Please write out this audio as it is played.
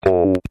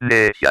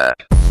Leisure.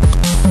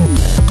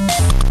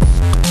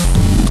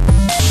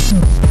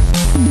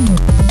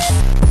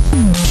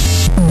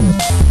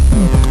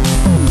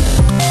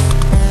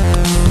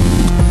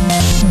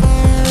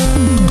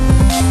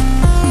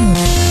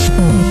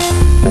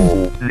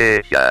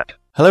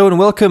 Hello and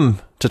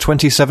welcome to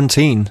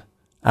 2017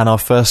 and our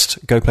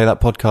first Go Play That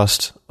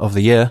podcast of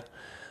the year.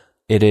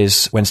 It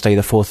is Wednesday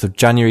the 4th of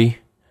January.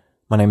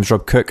 My name is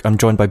Rob Cook. I'm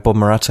joined by Bob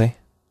Marate.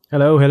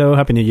 Hello,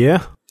 Happy New Year.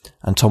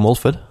 And Tom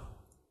Walford.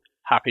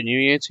 Happy New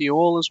Year to you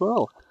all as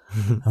well.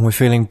 And we're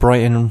feeling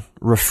bright and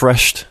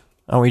refreshed,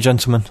 aren't we,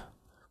 gentlemen?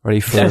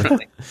 Ready to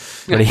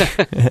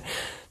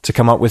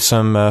come up with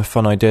some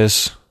fun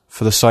ideas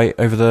for the site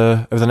over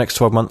the next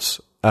 12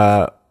 months.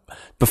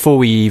 Before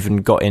we even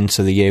got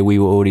into the year, we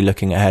were already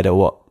looking ahead at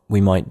what we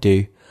might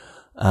do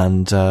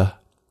and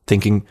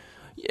thinking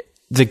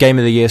the Game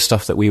of the Year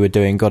stuff that we were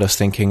doing got us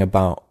thinking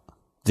about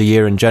the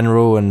year in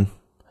general and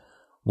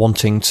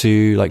wanting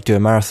to do a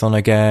marathon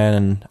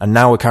again. And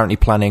now we're currently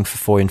planning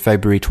for in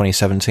February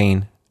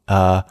 2017,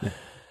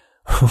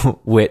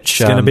 which...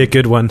 It's going to be a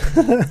good one.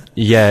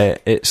 Yeah,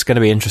 it's going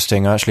to be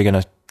interesting. I'm actually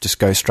going to just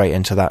go straight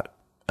into that.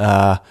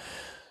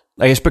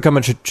 It's become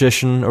a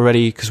tradition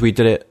already because we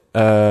did it.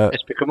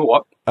 It's become a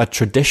what? A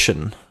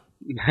tradition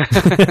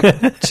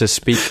to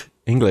speak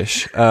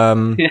English.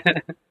 In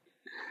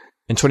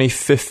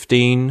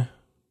 2015,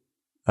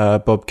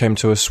 Bob came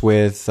to us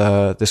with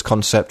this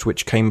concept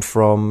which came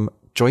from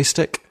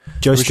Joystick.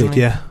 Joystick,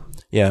 originally.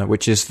 Yeah,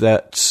 which is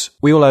that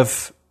we all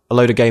have a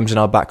load of games in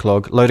our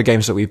backlog, a load of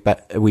games that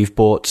we've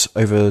bought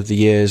over the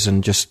years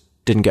and just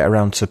didn't get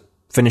around to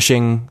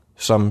finishing.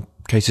 Some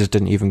cases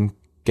didn't even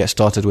get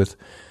started with.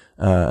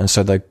 And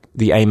so the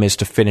aim is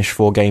to finish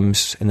 4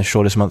 games in the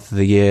shortest month of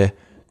the year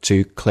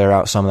to clear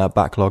out some of that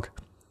backlog.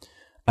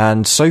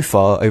 And so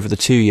far, over the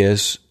 2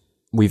 years,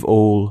 we've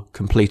all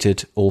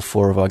completed all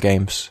 4 of our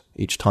games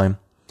each time.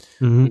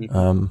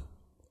 Mm-hmm.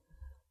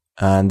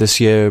 And this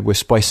year, we're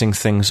spicing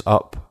things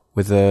up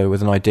with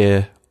an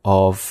idea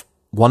of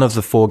one of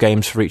the 4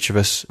 games for each of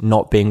us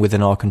not being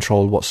within our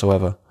control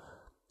whatsoever.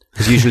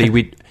 Because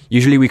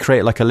usually we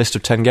create a list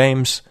of 10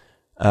 games.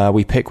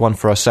 We pick one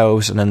for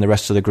ourselves, and then the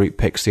rest of the group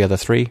picks the other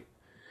 3.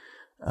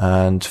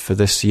 And for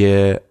this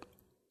year,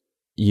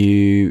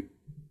 you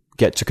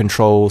get to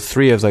control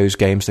 3 of those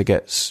games that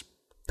gets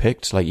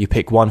picked. You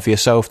pick one for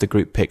yourself, the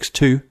group picks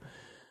 2,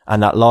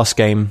 and that last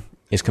game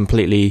is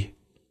completely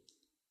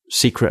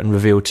secret and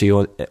revealed to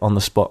you on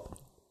the spot.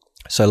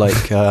 So,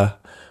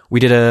 we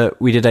did a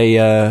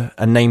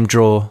name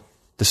draw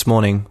this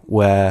morning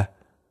where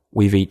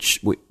we've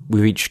each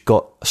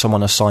got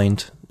someone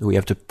assigned. We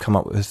have to come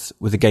up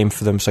with a game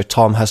for them. So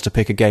Tom has to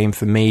pick a game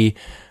for me,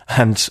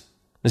 and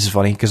this is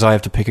funny because I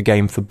have to pick a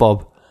game for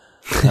Bob.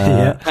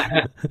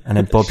 Yeah. And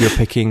then Bob, you're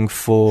picking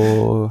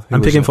for...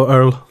 I'm picking for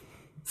Earl.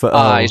 For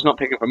Earl. He's not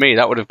picking for me.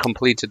 That would have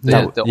completed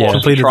the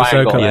completed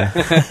triangle.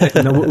 The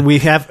circle. No, we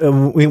have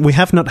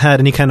not had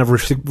any kind of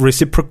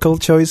reciprocal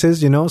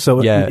choices,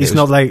 So it's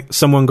not like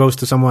someone goes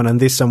to someone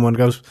and this someone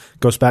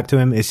goes back to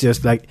him. It's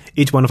just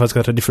each one of us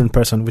got a different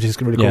person, which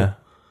is really cool.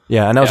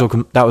 Yeah, and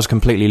that was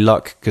completely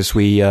luck because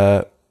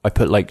I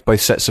put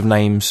both sets of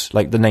names,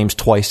 the names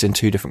twice in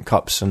 2 different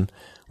cups, and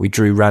we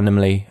drew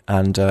randomly,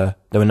 and there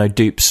were no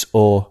dupes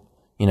or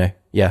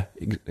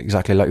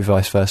exactly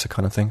vice versa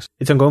kind of things.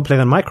 It's on Go Play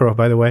That Micro,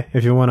 by the way.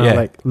 If you want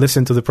to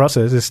listen to the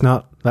process, it's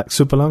not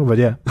super long, but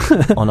yeah.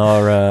 On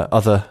our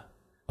other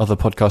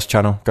podcast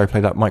channel, Go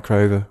Play That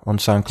Micro over on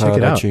SoundCloud,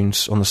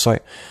 iTunes, on the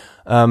site.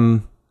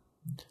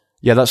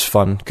 That's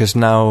fun because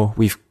now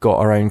we've got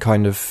our own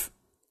kind of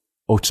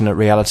alternate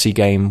reality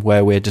game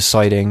where we're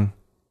deciding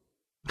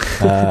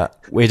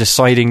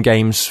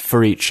games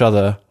for each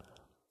other,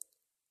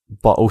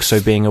 but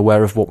also being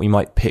aware of what we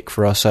might pick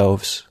for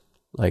ourselves.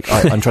 I'm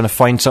trying to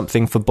find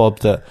something for Bob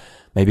that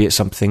maybe it's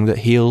something that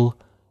he'll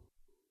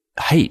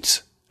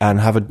hate and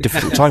have a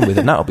difficult time with,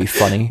 and that'll be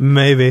funny.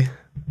 Maybe.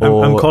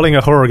 I'm calling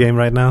a horror game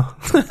right now.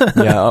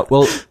 Yeah.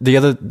 Well, the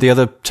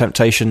other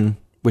temptation,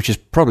 which is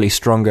probably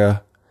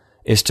stronger,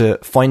 is to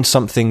find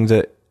something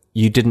that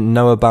you didn't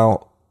know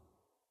about,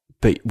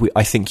 but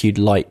I think you'd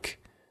like.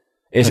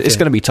 It's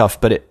going to be tough,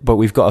 but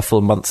we've got a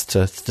full month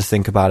to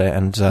think about it,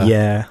 and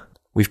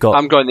we've got.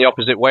 I'm going the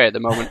opposite way at the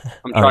moment.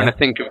 I'm trying to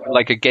think of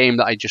a game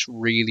that I just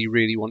really,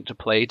 really want to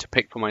play to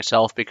pick for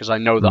myself because I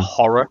know the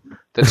horror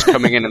that's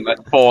coming in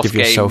that 4th Give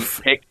game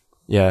yourself, pick.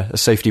 Yeah, a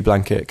safety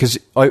blanket. Because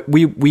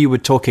we were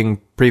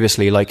talking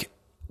previously,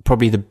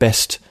 probably the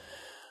best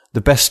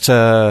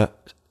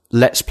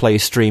Let's Play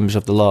streams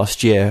of the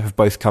last year have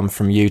both come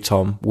from you,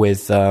 Tom,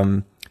 with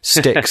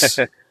Sticks.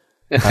 From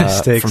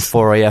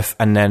 4AF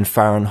and then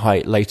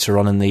Fahrenheit later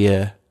on in the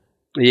year.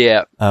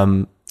 Yeah.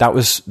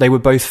 They were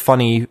both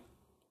funny,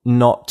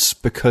 not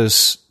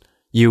because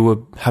you were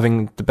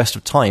having the best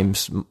of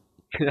times,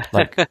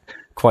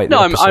 quite the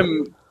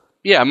opposite.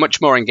 I'm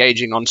much more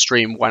engaging on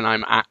stream when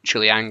I'm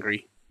actually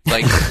angry.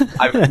 I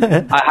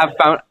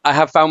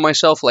have found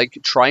myself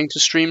trying to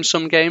stream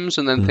some games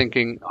and then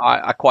thinking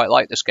I quite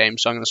like this game,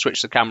 so I'm going to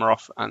switch the camera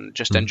off and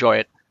just enjoy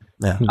it.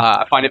 Yeah.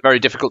 I find it very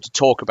difficult to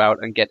talk about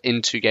and get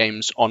into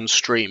games on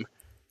stream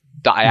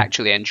that I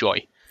actually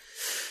enjoy.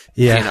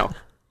 Yeah. You know,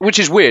 which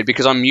is weird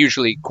because I'm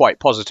usually quite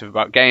positive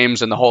about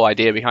games, and the whole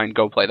idea behind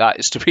Go Play That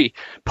is to be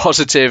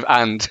positive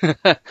and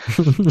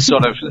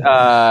sort of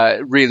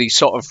really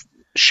sort of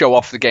show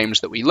off the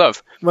games that we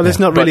love. Well, it's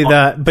not really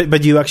that,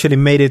 but you actually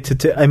made it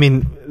to I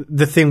mean,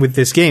 the thing with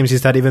these games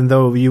is that even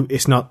though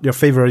it's not your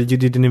favorite, you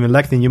didn't even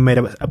like them, you made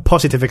a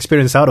positive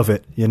experience out of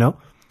it, you know?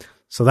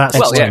 So that's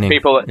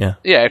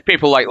if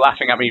people like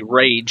laughing at me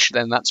rage,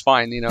 then that's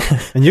fine, you know.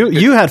 And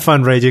you had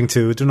fun raging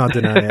too. Do not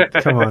deny it.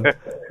 Come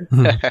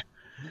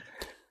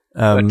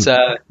on.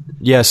 So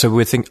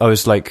I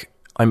was like,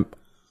 I'm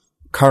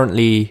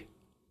currently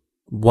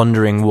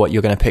wondering what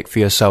you're going to pick for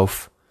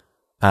yourself,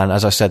 and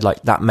as I said,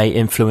 like that may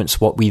influence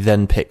what we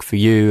then pick for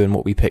you and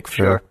what we pick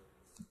for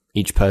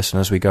each person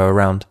as we go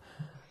around.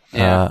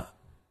 Yeah,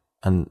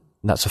 and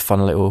that's a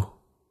fun little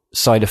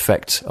side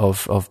effect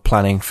of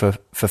planning for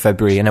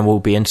February, and then we'll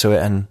be into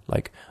it. And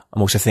like,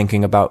 I'm also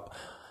thinking about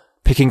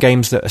picking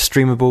games that are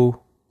streamable,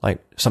 like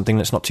something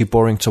that's not too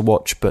boring to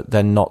watch, but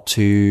then not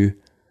too,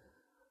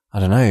 I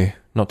don't know,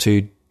 not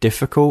too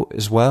difficult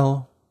as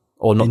well,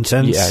 or not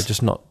intense.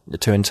 Just not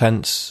too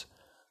intense.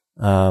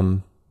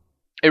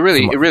 It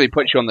really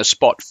puts you on the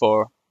spot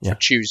for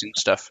choosing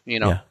stuff, you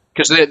know,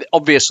 because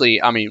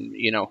obviously, I mean,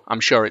 you know,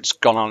 I'm sure it's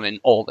gone on in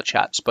all the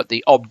chats, but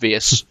the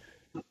obvious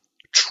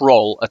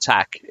troll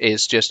attack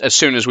is just, as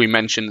soon as we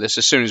mentioned this,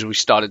 as soon as we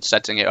started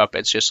setting it up,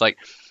 it's just like,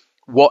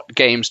 what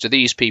games do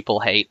these people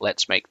hate?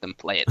 Let's make them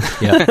play it.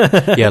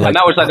 Yeah, and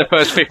that was like the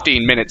first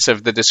 15 minutes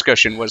of the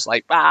discussion was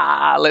like,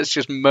 let's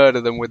just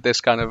murder them with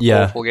this kind of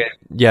awful game.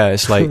 Yeah,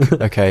 it's like,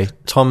 okay,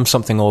 Tom,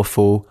 something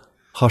awful.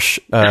 Hush,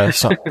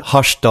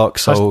 Hush, Dark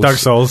Souls. Dark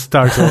Souls.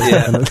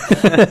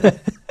 Yeah.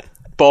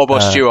 Bob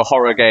or Stew, a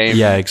horror game.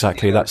 Yeah,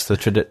 exactly. That's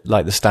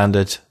the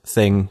standard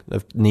thing,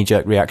 the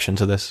knee-jerk reaction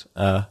to this.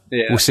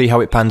 We'll see how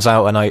it pans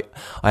out, and I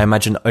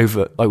imagine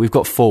we've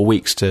got 4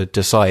 weeks to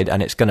decide,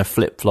 and it's going to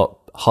flip-flop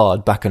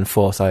hard back and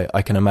forth.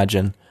 I can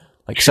imagine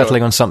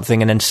settling on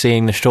something and then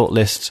seeing the short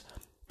list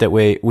that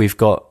we've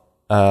got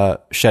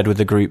shared with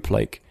the group,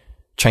 like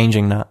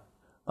changing that.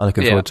 I'm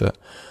looking forward to it.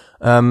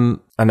 And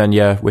then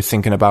we're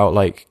thinking about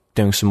like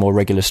doing some more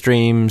regular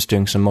streams,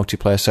 doing some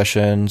multiplayer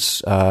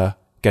sessions,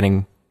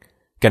 getting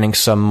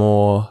some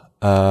more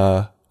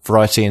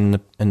variety in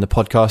the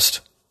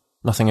podcast.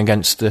 Nothing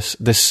against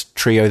this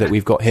trio that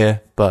we've got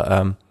here,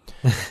 but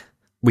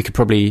we could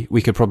probably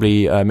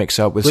mix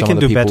it up with some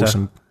other people.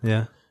 Better.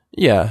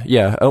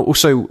 Yeah.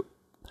 Also,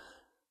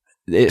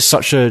 it's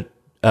such a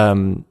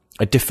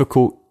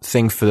difficult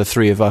thing for the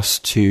three of us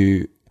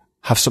to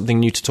have something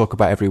new to talk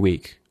about every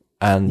week.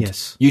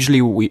 And usually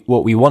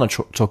what we want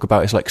to talk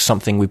about is like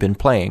something we've been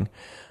playing,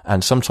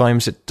 and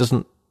sometimes it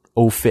doesn't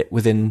all fit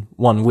within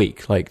 1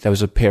 week. Like there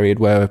was a period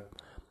where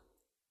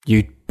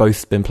you'd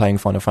both been playing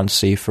Final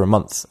Fantasy for a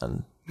month,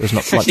 and there's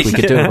not much we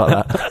could do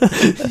about that.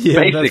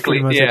 Basically,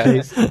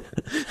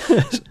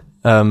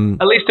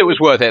 at least it was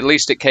worth it. At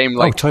least it came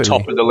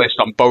top of the list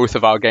on both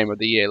of our Game of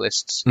the Year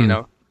lists, you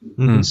know.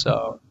 Mm-hmm.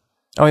 So,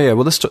 well,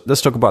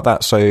 let's talk about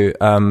that. So,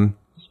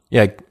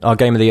 our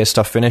Game of the Year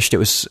stuff finished. It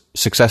was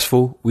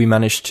successful. We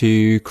managed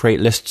to create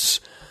lists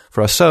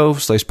for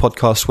ourselves. Those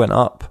podcasts went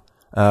up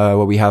where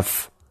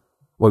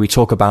we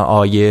talk about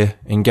our year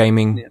in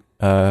gaming,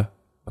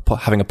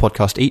 having a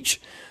podcast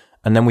each,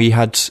 and then we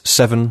had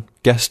 7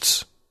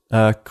 guests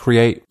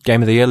create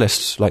Game of the Year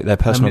lists, like their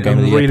personal Game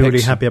of the Year picks.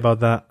 Really happy about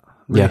that.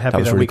 Really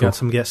happy that we got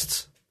some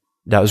guests.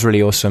 That was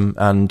really awesome,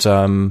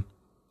 and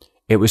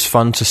it was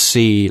fun to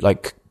see,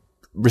 like,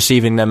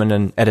 receiving them and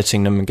then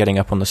editing them and getting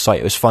up on the site.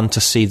 It was fun to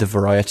see the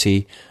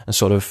variety and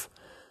sort of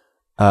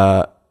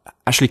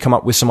actually come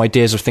up with some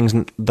ideas of things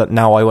that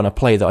now I want to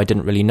play that I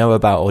didn't really know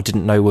about or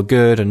didn't know were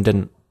good and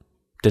didn't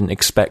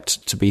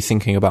expect to be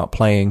thinking about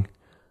playing.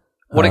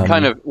 What it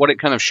kind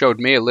of showed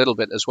me a little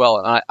bit as well,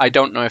 and I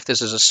don't know if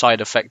this is a side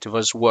effect of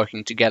us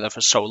working together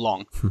for so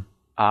long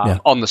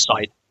on the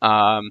site,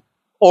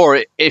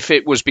 or if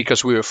it was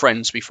because we were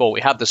friends before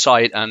we had the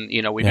site and,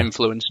 you know, we've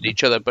influenced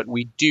each other, but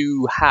we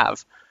do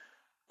have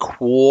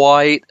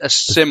quite a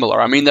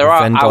similar. I mean, there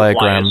are Venn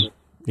outliers.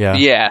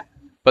 Diagram.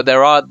 But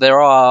there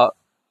are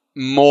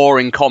more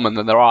in common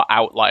than there are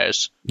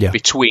outliers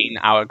between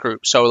our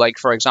group. So, like,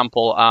 for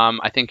example,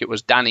 I think it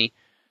was Danny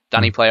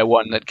Player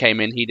One that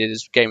came in. He did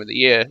his Game of the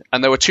Year,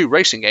 and there were 2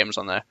 racing games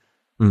on there.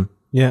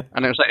 Yeah,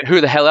 and it was like,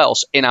 who the hell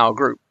else in our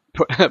group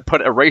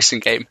put a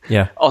racing game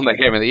on their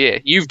Game of the Year?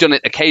 You've done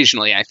it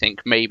occasionally, I think,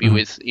 maybe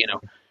with, you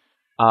know,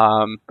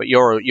 but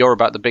you're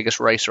about the biggest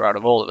racer out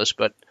of all of us,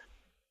 but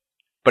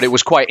it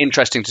was quite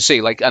interesting to see,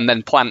 like, and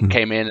then Plant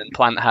came in, and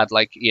Plant had,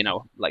 like, you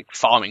know, like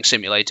farming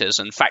simulators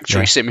and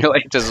factory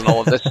simulators and all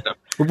of this stuff.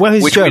 Well,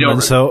 he's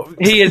German, so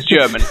he is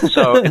German,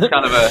 so it's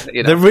kind of a,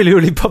 you know, they're really,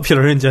 really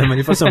popular in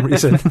Germany for some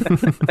reason.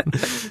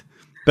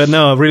 But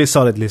no, a really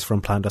solid list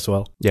from Plant as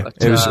well. Yeah,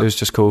 but, it was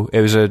just cool. It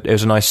was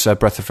a nice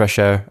breath of fresh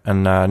air,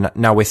 and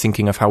now we're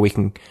thinking of how we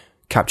can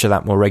capture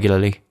that more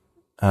regularly.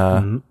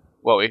 Well,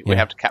 we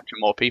have to capture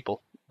more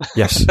people.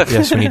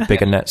 Yes, we need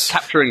bigger nets.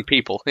 Capturing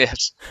people,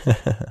 yes.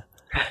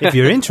 If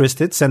you're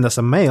interested, send us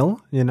a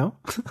mail,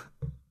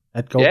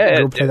 at go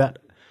play that.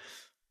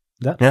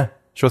 Yeah,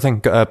 sure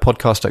thing.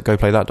 Podcast at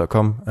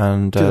goplaythat.com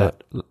and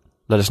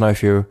let us know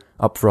if you're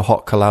up for a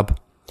hot collab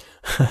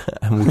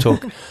and we'll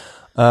talk.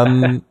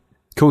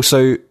 Cool.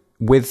 So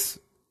with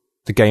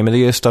the Game of the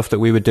Year stuff that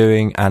we were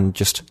doing and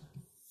just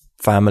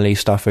family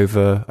stuff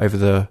over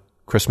the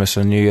Christmas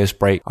and New Year's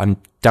break, I'm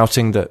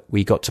doubting that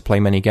we got to play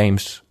many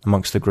games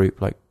amongst the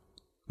group. Like,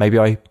 maybe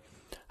I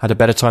had a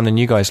better time than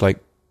you guys. Like,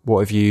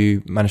 what have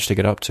you managed to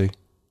get up to?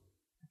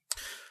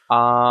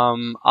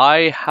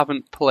 I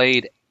haven't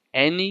played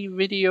any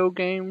video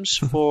games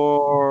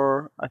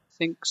for, I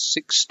think,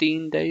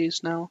 16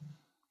 days now.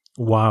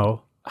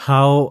 Wow.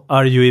 How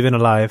are you even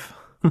alive?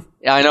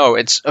 Yeah, I know.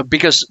 It's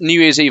because New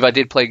Year's Eve I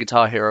did play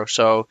Guitar Hero,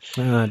 so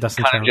it kind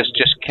of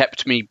just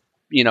kept me,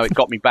 it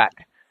got me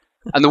back.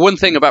 And the one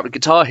thing about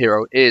Guitar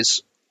Hero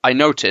is I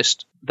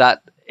noticed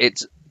that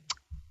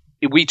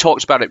we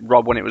talked about it,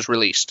 Rob, when it was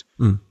released.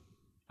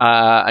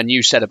 And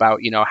you said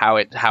about, how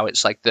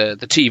it's like the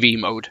TV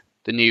mode,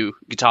 the new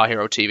Guitar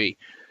Hero TV.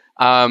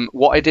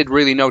 What I did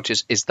really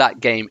notice is that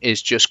game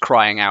is just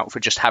crying out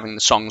for just having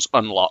the songs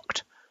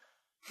unlocked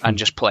and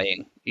just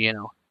playing,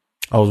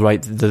 Oh,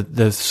 right.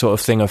 The sort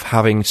of thing of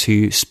having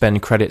to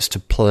spend credits to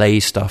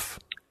play stuff.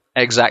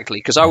 Exactly.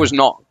 Because I was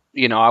not,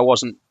 I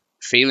wasn't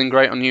feeling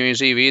great on New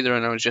Year's Eve either,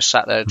 and I was just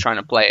sat there trying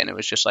to play it, and it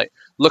was just like,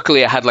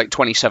 luckily I had like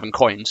 27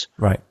 coins.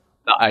 Right.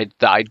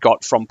 That I'd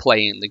got from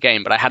playing the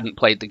game, but I hadn't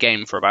played the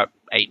game for about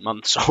 8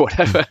 months or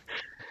whatever.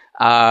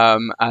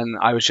 And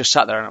I was just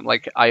sat there, and I'm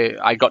like,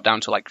 I got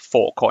down to like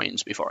 4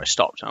 coins before I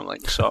stopped. And I'm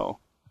like, so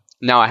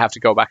now I have to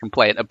go back and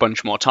play it a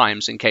bunch more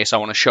times in case I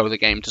want to show the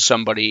game to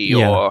somebody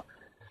or...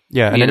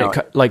 Yeah, and then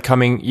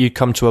you'd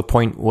come to a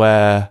point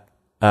where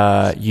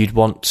you'd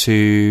want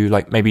to,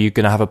 like, maybe you're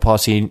going to have a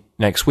party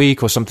next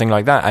week or something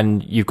like that,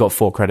 and you've got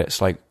 4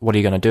 credits. Like, what are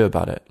you going to do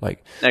about it?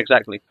 Like,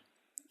 exactly.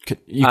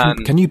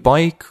 Can you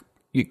buy?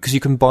 Because you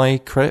can buy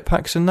credit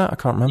packs in that. I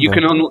can't remember.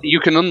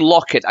 You can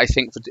unlock it. I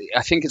think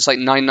it's like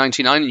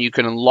 $9.99, and you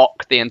can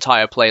unlock the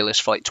entire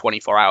playlist for like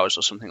 24 hours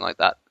or something like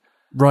that.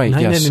 Right.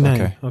 Yes.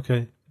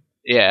 Okay.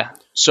 Yeah.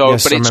 So,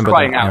 yes, but it's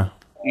crying out.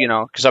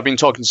 Because I've been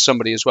talking to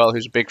somebody as well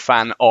who's a big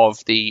fan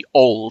of the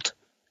old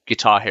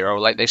Guitar Hero.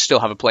 Like, they still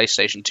have a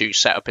PlayStation 2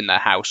 set up in their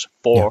house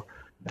for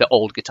the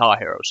old Guitar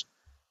Heroes.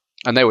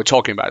 And they were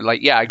talking about it.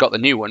 Like, yeah, I got the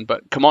new one,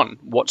 but come on,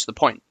 what's the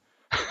point?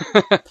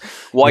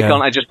 Why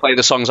can't I just play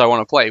the songs I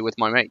want to play with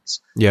my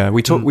mates? Yeah,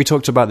 we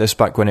talked about this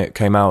back when it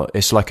came out.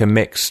 It's like I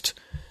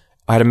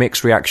had a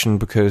mixed reaction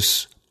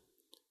because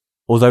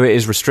although it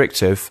is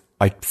restrictive,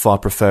 I far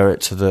prefer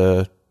it to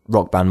the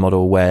Rock Band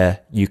model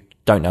where you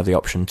don't have the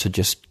option to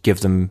just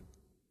give them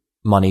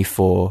money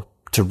to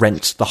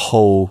rent the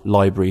whole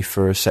library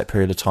for a set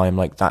period of time.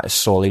 Like, that is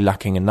sorely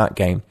lacking in that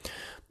game.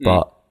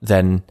 But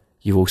then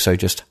you also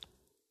just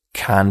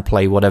can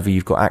play whatever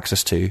you've got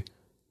access to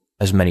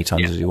as many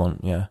times as you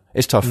want. Yeah,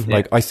 it's tough. Mm-hmm.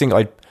 Like, I think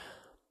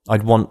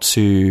I'd want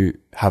to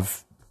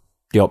have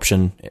the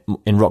option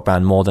in Rock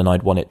Band more than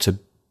I'd want it to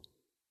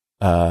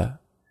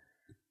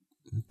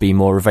be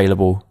more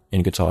available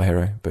in Guitar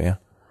Hero. But yeah.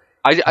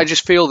 I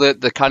just feel that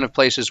the kind of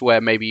places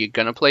where maybe you're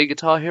going to play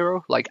Guitar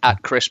Hero, like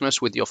at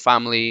Christmas with your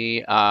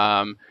family,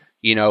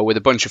 with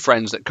a bunch of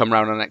friends that come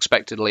around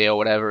unexpectedly or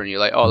whatever, and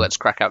you're like, oh, let's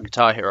crack out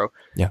Guitar Hero.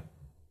 Yeah.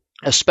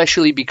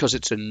 Especially because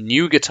it's a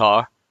new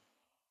guitar,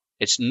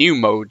 it's new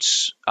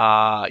modes.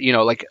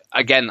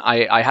 Again,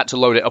 I had to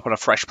load it up on a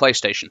fresh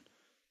PlayStation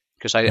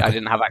because I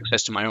didn't have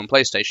access to my own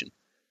PlayStation.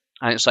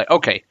 And it's like,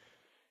 okay,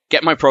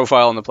 get my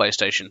profile on the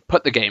PlayStation,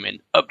 put the game in,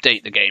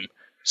 update the game,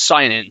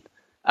 sign in.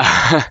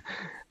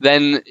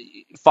 Then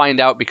find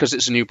out because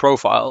it's a new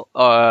profile.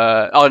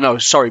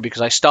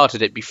 Because I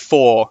started it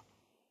before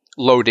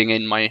loading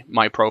in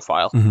my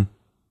profile.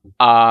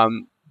 Mm-hmm.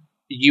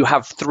 You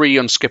have 3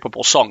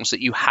 unskippable songs that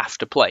you have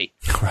to play.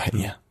 Right,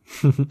 yeah.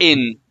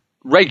 in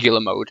regular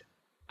mode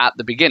at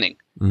the beginning.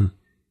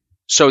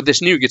 So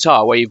this new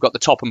guitar where you've got the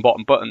top and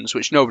bottom buttons,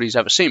 which nobody's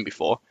ever seen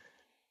before,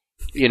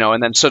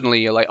 and then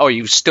suddenly you're like, oh,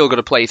 you've still got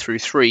to play through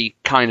 3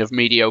 kind of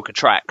mediocre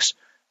tracks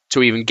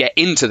to even get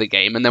into the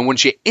game. And then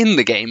once you're in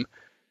the game,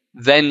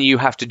 then you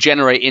have to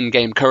generate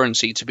in-game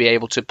currency to be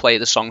able to play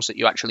the songs that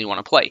you actually want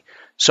to play.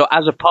 So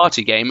as a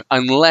party game,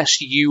 unless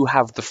you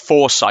have the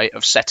foresight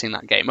of setting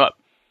that game up,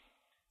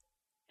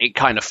 it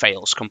kind of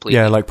fails completely.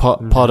 Yeah, like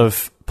part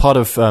of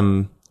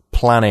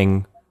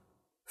planning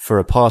for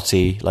a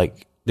party,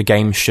 like, the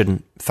game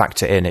shouldn't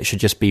factor in. It should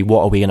just be,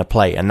 what are we going to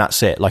play? And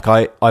that's it. Like,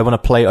 I want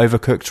to play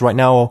Overcooked right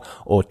now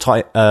or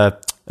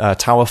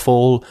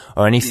Towerfall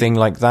or anything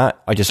like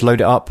that. I just load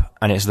it up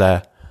and it's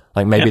there.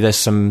 Like, maybe there's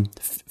some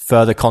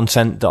further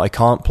content that I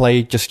can't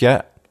play just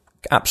yet.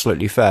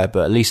 Absolutely fair,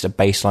 but at least a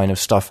baseline of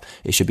stuff,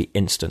 it should be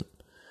instant.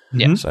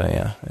 Yeah. So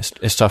yeah,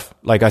 it's tough.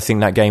 Like, I think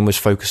that game was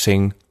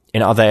focusing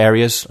in other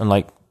areas and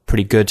like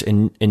pretty good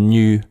in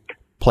new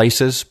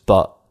places,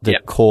 but the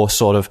core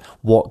sort of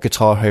what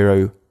Guitar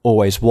Hero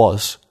always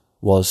was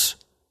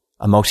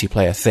a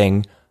multiplayer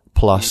thing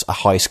plus a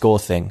high score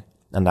thing.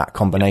 and that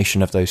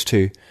combination of those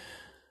two,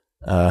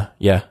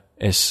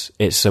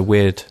 it's a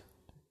weird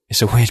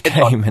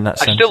game in that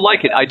sense. I still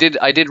like it.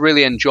 I did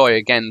really enjoy,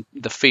 again,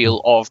 the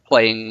feel of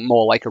playing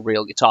more like a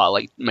real guitar,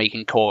 like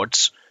making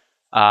chords.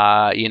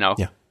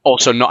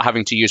 Also not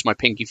having to use my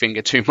pinky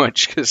finger too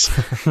much because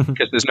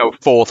there's no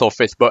fourth or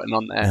fifth button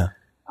on there.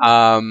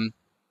 Yeah.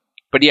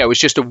 But yeah, it was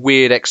just a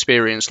weird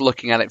experience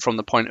looking at it from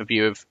the point of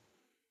view of,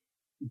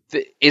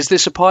 is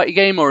this a party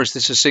game or is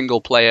this a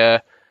single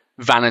player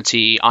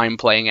vanity, I'm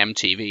playing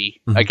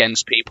MTV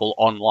against people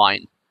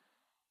online?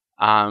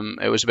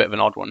 It was a bit of an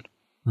odd one.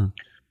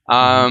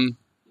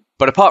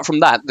 But apart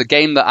from that, the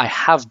game that I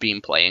have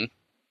been playing,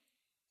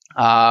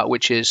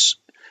 which is,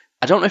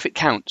 I don't know if it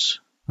counts.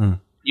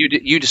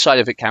 You decide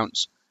if it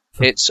counts.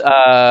 It's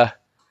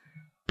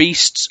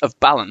Beasts of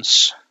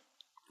Balance.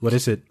 What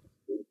is it?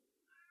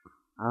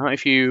 I don't know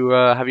if you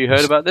have you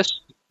heard about this?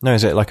 No,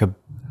 is it like a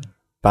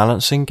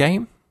balancing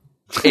game?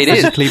 It is.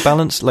 Physically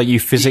balanced? Like you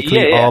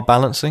physically are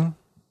balancing?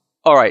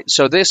 All right,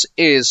 so this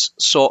is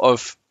sort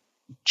of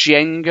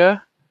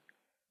Jenga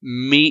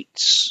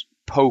meets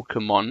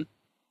Pokemon.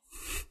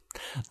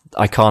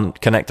 I can't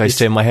connect those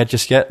two in my head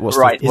just yet. What's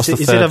the third?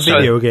 Is it a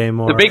video game?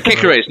 Or the big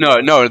kicker is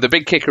no. The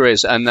big kicker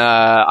is, and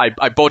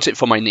I bought it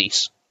for my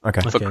niece for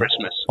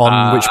Christmas.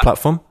 On which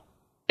platform?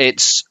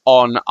 It's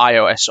on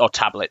iOS or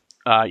tablet.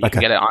 You can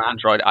get it on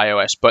Android,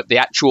 iOS, but the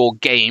actual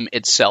game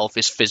itself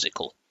is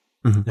physical.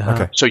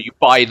 Okay. So you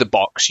buy the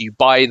box, you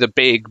buy the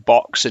big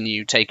box, and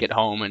you take it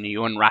home and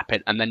you unwrap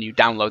it, and then you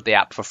download the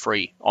app for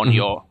free on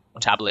your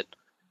tablet.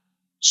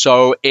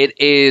 So it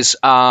is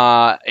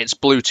it's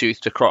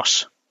Bluetooth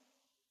across.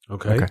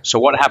 Okay. So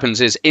what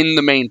happens is in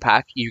the main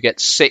pack you get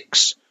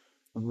 6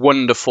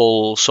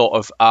 wonderful sort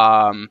of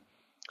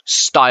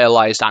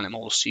stylized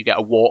animals. You get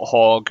a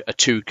warthog, a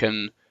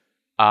toucan,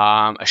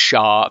 a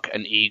shark,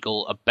 an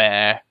eagle, a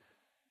bear,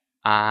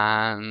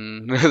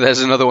 and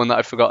there's another one that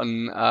I've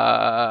forgotten.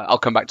 I'll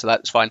come back to that.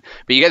 It's fine.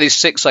 But you get these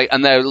 6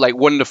 and they're like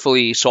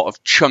wonderfully sort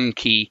of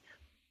chunky,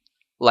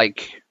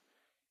 like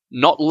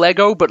not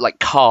Lego but like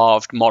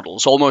carved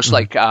models, almost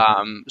like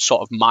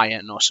sort of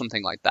Mayan or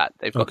something like that.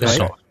 They've got this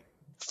sort of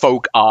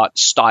folk art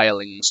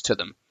stylings to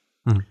them.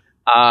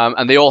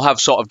 And they all have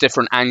sort of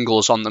different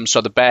angles on them.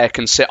 So the bear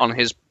can sit on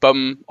his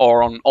bum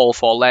or on all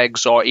 4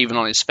 legs or even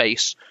on his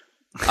face.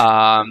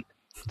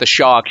 The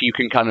shark you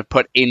can kind of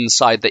put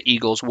inside the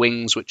eagle's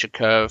wings, which are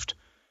curved,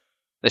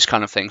 this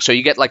kind of thing. So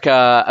you get like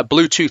a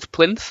Bluetooth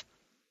plinth,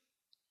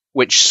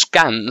 which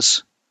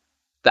scans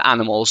the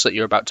animals that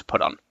you're about to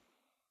put on.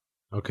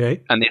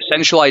 Okay. And the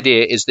essential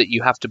idea is that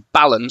you have to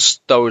balance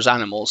those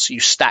animals.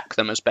 You stack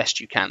them as best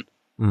you can.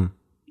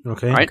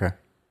 Okay. Right? Okay.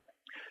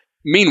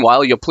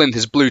 Meanwhile, your plinth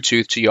is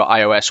Bluetooth to your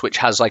iOS, which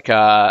has like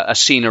a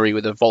scenery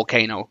with a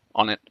volcano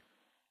on it.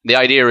 The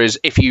idea is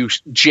if you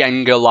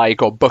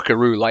Jenga-like or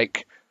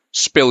Buckaroo-like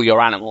spill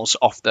your animals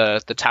off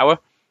the tower,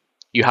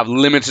 you have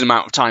limited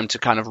amount of time to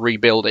kind of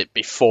rebuild it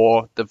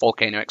before the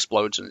volcano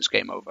explodes and it's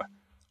game over.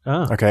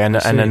 Okay, and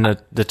then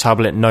the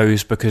tablet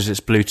knows because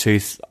it's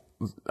Bluetooth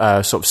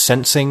sort of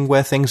sensing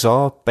where things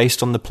are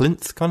based on the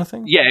plinth kind of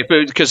thing? Yeah,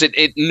 because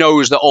it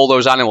knows that all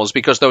those animals,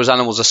 because those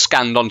animals are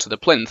scanned onto the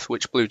plinth,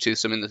 which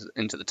Bluetooths them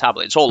into the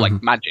tablet. It's all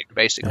like magic,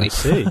 basically. I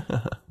see.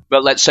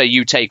 But let's say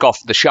you take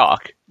off the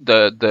shark,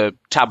 the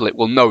tablet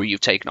will know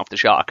you've taken off the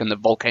shark, and the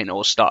volcano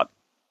will start,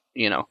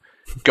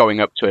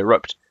 going up to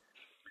erupt.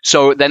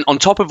 So then on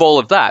top of all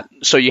of that,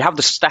 so you have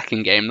the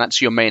stacking game,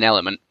 that's your main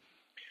element.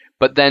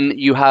 But then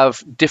you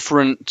have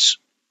different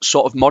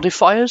sort of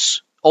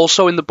modifiers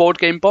also in the board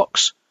game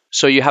box.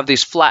 So you have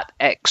these flat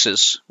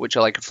X's, which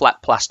are like a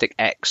flat plastic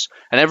X,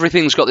 and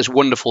everything's got this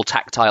wonderful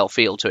tactile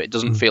feel to it. It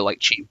doesn't feel like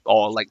cheap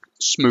or like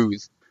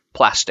smooth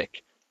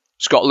plastic.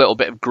 It's got a little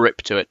bit of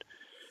grip to it.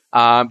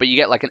 But you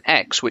get like an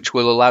X, which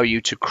will allow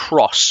you to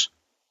cross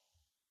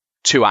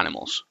 2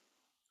 animals.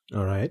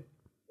 All right.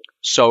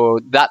 So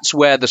that's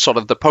where the sort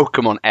of the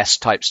Pokemon-esque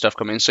type stuff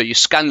come in. So you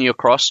scan your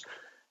cross,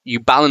 you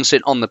balance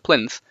it on the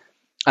plinth,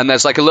 and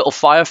there's like a little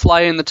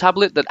firefly in the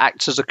tablet that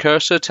acts as a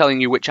cursor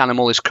telling you which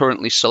animal is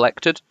currently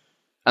selected.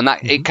 And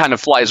that it kind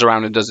of flies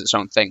around and does its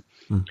own thing.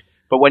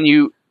 But when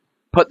you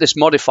put this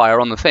modifier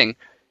on the thing,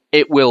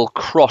 it will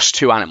cross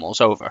 2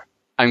 animals over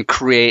and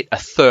create a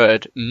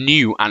third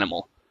new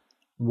animal.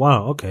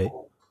 Wow, okay.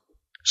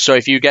 So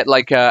if you get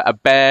like a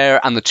bear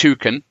and the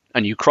toucan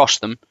and you cross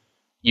them,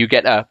 you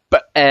get a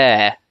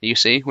bear, you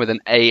see, with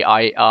an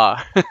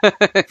A-I-R.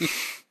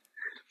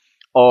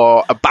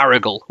 Or a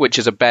barragle, which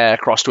is a bear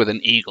crossed with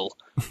an eagle.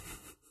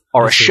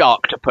 Or a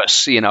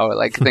sharktopus,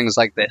 like things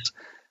like this.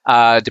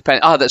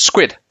 That's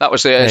squid. That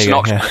was an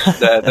octopus.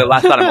 The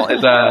last animal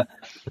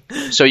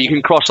is so you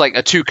can cross like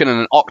a toucan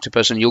and an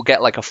octopus, and you'll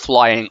get like a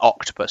flying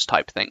octopus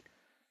type thing.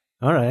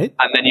 All right.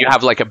 And then you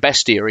have like a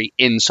bestiary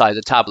inside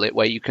the tablet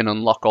where you can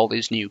unlock all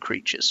these new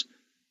creatures.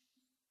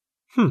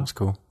 That's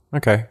cool.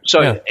 Okay.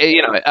 So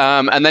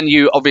and then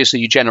you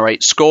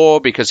generate score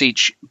because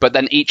each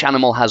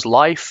animal has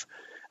life,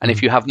 and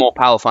if you have more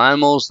powerful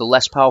animals, the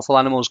less powerful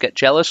animals get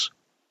jealous,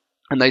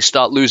 and they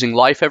start losing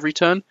life every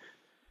turn.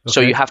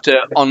 So you have to,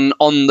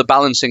 on the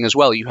balancing as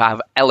well, you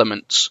have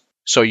elements.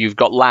 So you've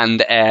got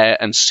land, air,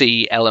 and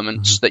sea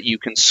elements that you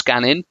can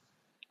scan in,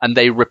 and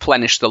they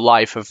replenish the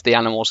life of the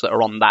animals that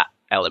are on that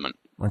element.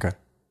 Okay.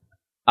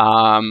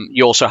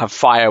 You also have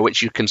fire,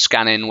 which you can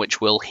scan in,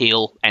 which will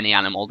heal any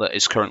animal that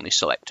is currently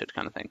selected,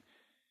 kind of thing.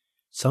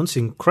 Sounds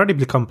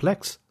incredibly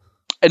complex.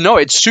 No,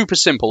 it's super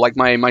simple. Like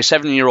my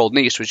 7-year-old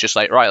niece was just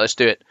like, right, let's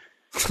do it.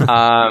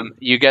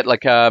 You get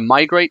like a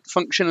migrate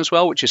function as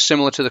well, which is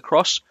similar to the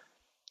cross,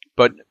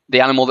 but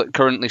the animal that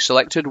currently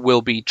selected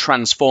will be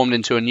transformed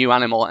into a new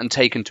animal and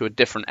taken to a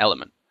different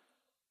element.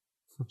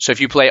 So if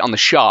you play it on the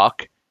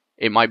shark,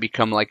 it might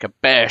become like a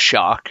bear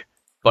shark,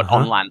 but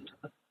on land.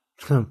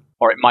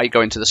 Or it might go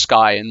into the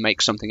sky and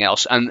make something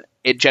else. And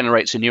it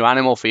generates a new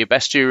animal for your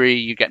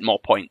bestiary. You get more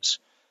points.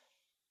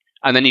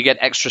 And then you get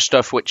extra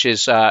stuff, which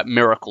is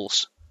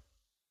miracles.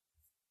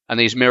 And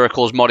these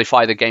miracles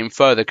modify the game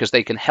further because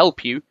they can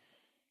help you,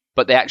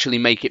 but they actually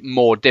make it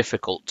more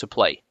difficult to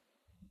play.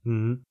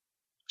 Mm-hmm.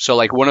 So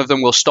like one of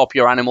them will stop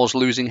your animals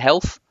losing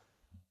health,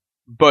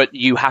 but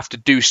you have to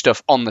do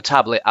stuff on the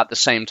tablet at the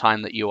same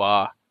time that you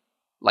are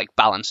like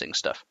balancing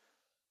stuff.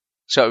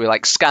 So it'll be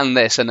like, scan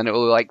this, and then it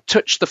will like,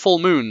 touch the full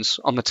moons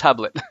on the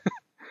tablet.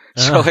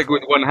 So like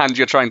with one hand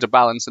you're trying to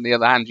balance, and the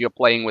other hand you're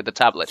playing with the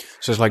tablet.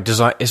 So it's like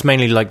it's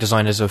mainly like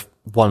designed as a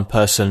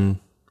one-person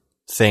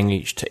thing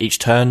each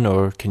turn,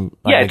 or can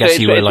I guess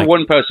it's like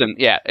one person.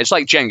 Yeah, it's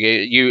like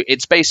Jenga.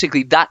 It's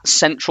basically that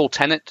central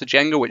tenet to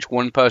Jenga, which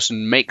one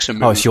person makes a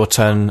move. Oh, it's your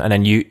turn, and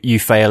then you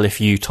fail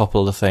if you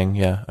topple the thing.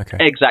 Yeah, okay.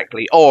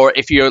 Exactly. Or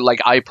if you're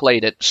like, I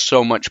played it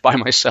so much by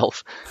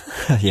myself,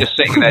 just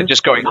sitting there,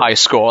 just going high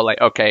score.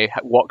 Like, okay,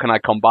 what can I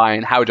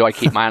combine? How do I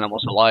keep my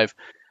animals alive?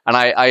 And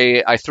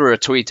I threw a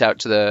tweet out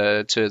to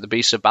the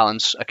Beasts of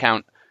Balance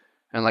account,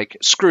 and like,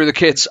 screw the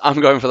kids, I'm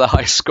going for the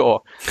high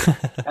score.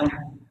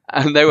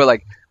 And they were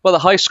like, well, the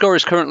high score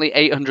is currently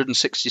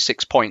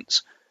 866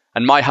 points.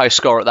 And my high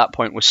score at that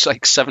point was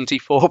like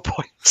 74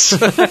 points.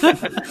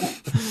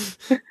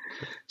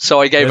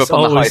 So I gave up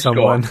on the high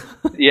score.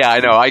 Yeah, I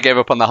know. I gave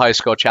up on the high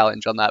score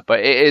challenge on that. But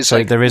it is. So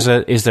like, is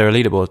there a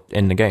leaderboard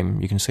in the game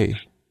you can see?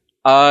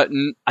 I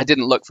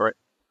didn't look for it.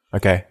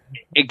 Okay.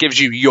 It gives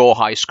you your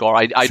high score.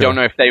 I don't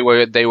know if they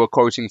were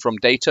quoting from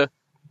data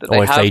that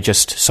or if they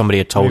just somebody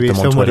had told them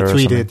on Twitter or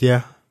something.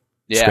 Yeah.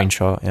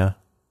 Screenshot, yeah.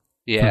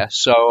 Yeah,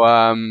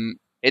 so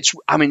it's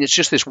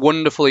just this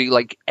wonderfully,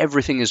 like,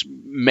 everything is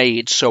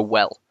made so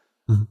well.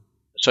 Mm-hmm.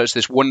 So it's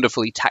this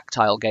wonderfully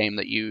tactile game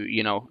that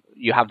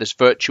you have this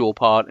virtual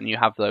part and you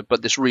have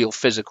but this real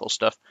physical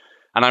stuff.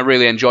 And I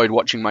really enjoyed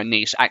watching my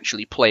niece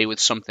actually play with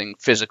something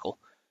physical.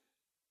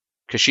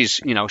 Because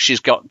she's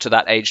got to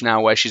that age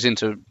now where she's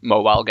into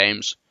mobile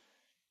games.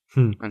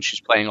 And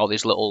she's playing all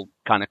these little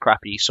kind of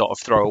crappy sort of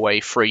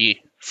throwaway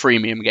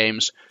freemium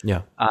games.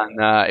 Yeah.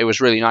 And it was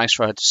really nice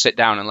for her to sit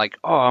down and like,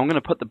 oh, I'm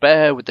going to put the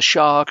bear with the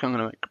shark. I'm going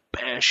to make a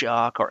bear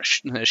shark or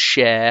a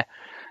share,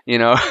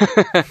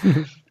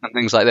 and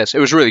things like this. It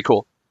was really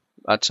cool.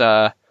 But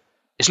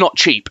it's not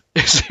cheap.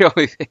 It's the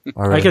only thing.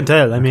 Right. I can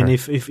tell. I mean,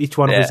 if each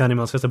one of these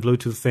animals has a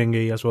Bluetooth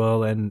thingy as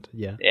well, and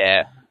yeah,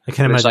 I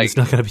can imagine it's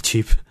not going to be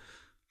cheap.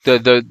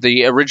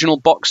 The original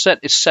box set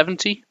is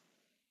 £70.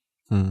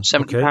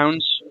 £70.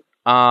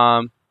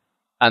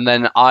 And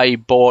then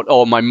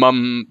my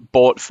mum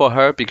bought for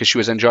her because she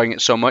was enjoying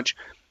it so much.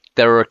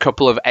 There are a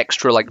couple of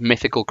extra like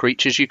mythical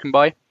creatures you can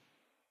buy.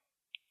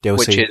 DLC.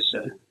 Which is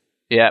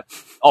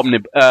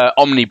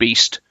Omni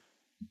Beast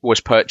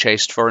was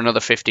purchased for another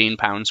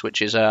 £15,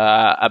 which is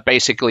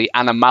basically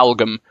an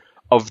amalgam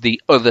of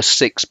the other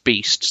 6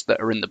 beasts that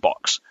are in the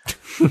box.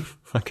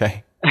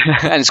 Okay.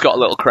 And it's got a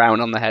little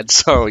crown on the head,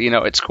 so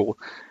it's cool.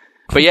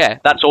 But yeah,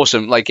 that's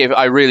awesome. Like,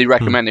 I really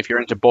recommend if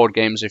you're into board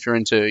games, if you're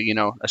into,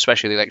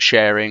 especially like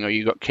sharing, or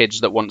you got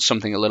kids that want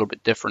something a little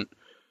bit different,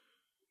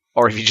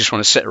 or if you just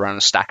want to sit around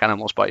and stack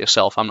animals by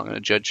yourself, I'm not going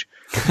to judge.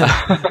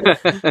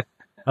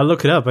 I'll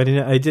look it up. I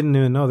didn't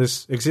even know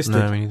this existed.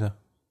 No, me neither.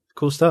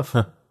 Cool stuff.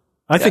 Huh.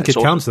 I think it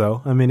counts,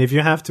 though. I mean, if you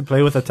have to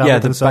play with a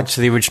tablet, back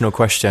to the original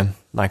question.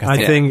 Like,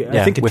 I think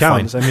it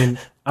counts. Fine. I mean,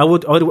 I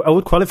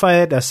would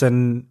qualify it as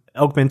an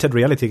augmented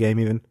reality game,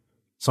 even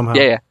somehow.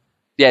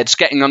 Yeah, it's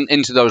getting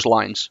into those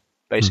lines,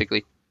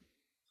 basically.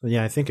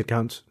 Yeah, I think it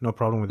counts. No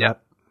problem with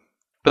that.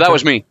 But that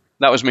was me.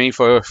 That was me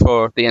for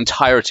the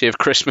entirety of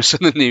Christmas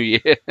and the New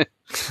Year.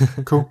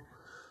 Cool.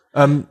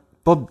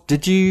 Bob,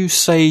 did you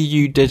say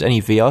you did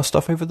any VR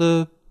stuff over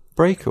the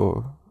break,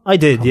 or? I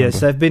did,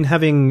 yes. I've been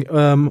having,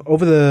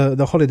 over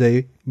the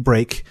holiday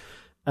break,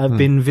 I've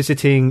been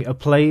visiting a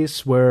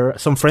place where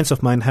some friends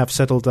of mine have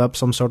settled up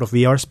some sort of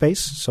VR space.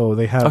 So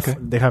they have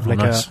nice.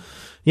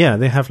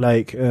 They have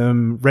like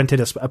rented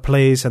a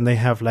place, and they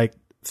have like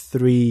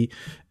 3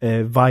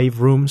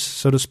 Vive rooms,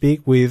 so to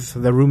speak, with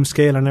the room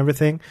scale and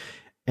everything.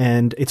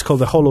 And it's called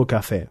the Holo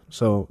Cafe.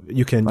 So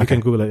you can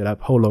Google it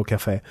up, Holo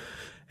Cafe.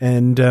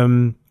 And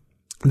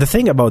the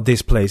thing about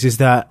this place is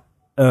that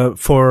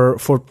for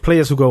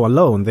players who go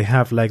alone, they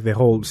have like the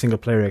whole single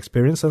player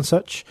experience and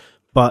such.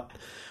 But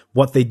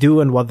what they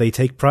do and what they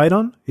take pride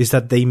on is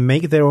that they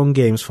make their own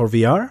games for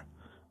VR.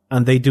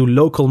 and they do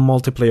local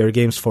multiplayer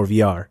games for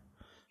VR.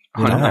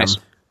 Nice.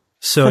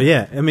 So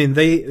yeah, I mean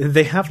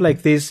they have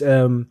like this.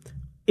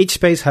 Each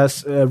space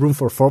has room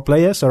for 4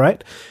 players, all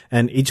right,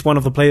 and each one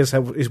of the players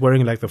is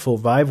wearing like the full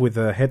Vive with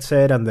the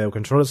headset and the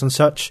controllers and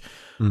such.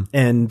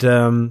 And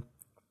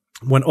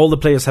when all the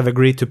players have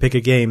agreed to pick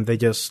a game, they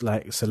just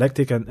like select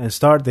it and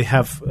start. They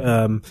have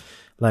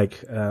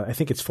I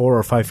think it's 4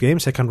 or 5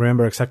 games. I can't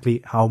remember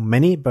exactly how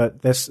many,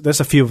 but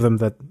there's a few of them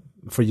that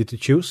for you to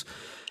choose.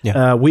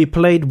 Yeah. We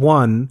played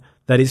one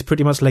that is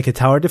pretty much like a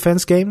tower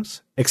defense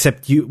games,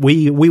 except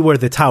we were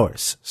the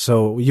towers.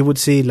 So you would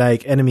see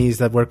like enemies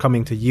that were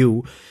coming to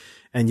you,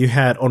 and you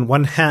had on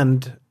one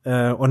hand,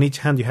 on each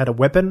hand you had a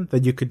weapon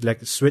that you could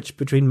like switch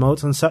between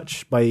modes and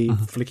such by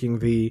flicking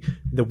the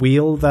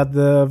wheel that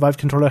the Vive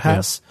controller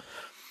has. Yeah.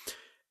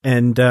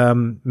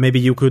 And maybe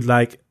you could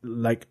like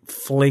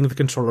fling the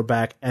controller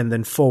back and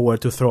then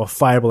forward to throw a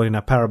fireball in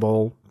a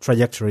parabol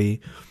trajectory,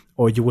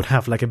 or you would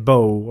have like a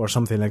bow or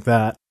something like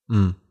that.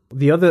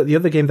 The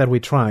other game that we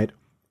tried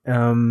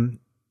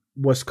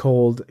was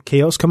called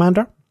Chaos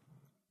Commander.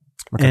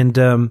 Okay.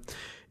 And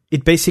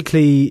it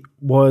basically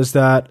was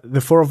that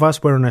the 4 of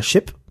us were on a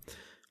ship,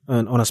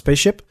 on a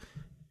spaceship,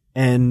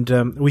 and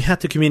we had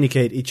to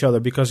communicate each other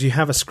because you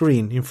have a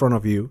screen in front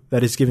of you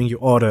that is giving you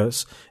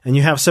orders, and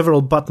you have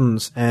several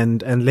buttons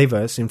and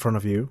levers in front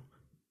of you,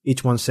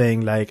 each one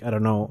saying like, I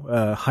don't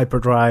know,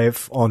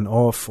 hyperdrive on,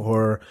 off,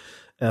 or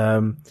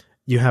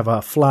you have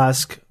a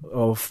flask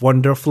of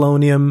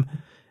Wonderflonium,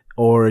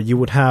 or you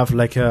would have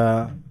like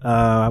a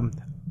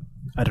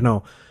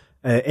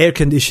air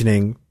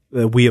conditioning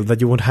wheel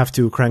that you would have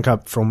to crank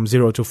up from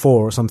 0 to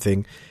 4 or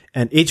something.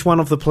 And each one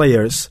of the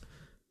players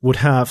would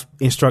have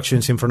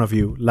instructions in front of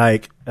you,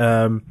 like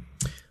turn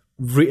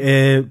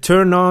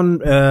on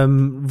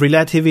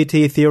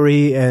relativity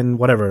theory and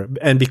whatever.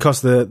 And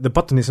because the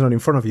button is not in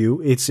front of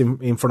you, it's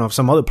in front of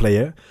some other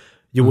player,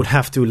 you would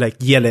have to like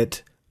yell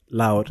it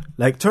loud,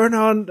 like turn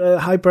on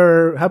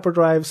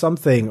hyperdrive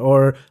something,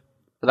 or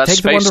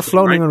take the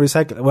Wonderflonium and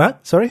recycle.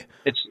 What? Sorry?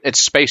 It's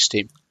Space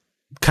Team.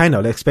 Kind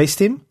of like Space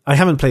Team. I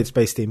haven't played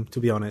Space Team, to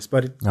be honest,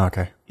 but it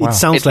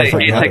sounds like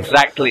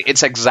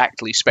it's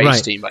exactly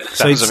Space Team by the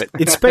sounds of it.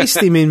 It's Space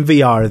Team in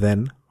VR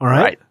then, all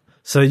right? Right.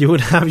 So you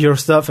would have your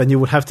stuff and you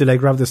would have to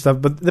like grab the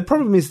stuff. But the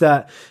problem is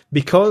that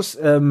because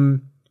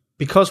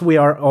we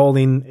are all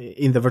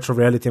in the virtual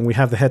reality and we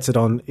have the headset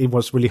on, it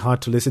was really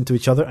hard to listen to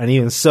each other. And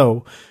even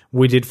so,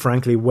 we did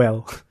frankly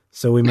well.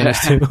 So we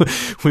managed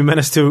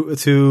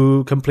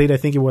to complete, I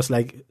think it was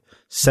like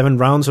 7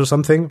 rounds or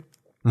something.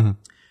 Mm-hmm.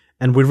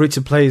 And we reached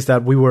a place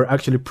that we were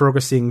actually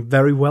progressing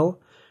very well,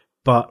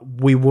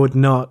 but we would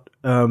not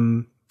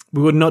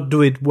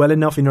do it well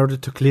enough in order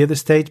to clear the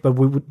stage, but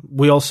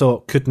we also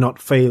could not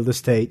fail the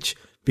stage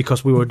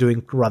because we were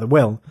doing rather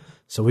well.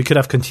 So we could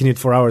have continued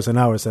for hours and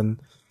hours, and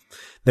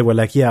they were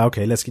like, yeah,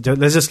 okay, let's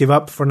just give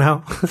up for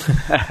now.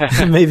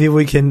 Maybe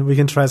we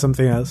can try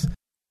something else.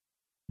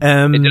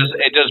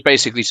 It does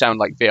basically sound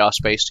like VR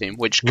Space Team,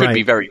 which could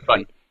be very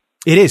fun.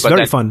 It is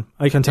very fun.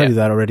 I can tell you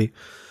that already.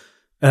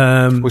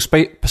 Well,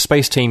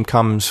 Space Team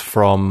comes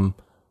from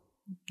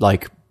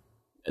like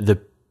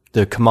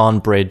the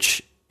command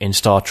bridge in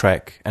Star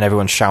Trek, and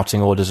everyone's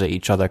shouting orders at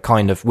each other,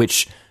 kind of,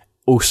 which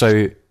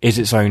also is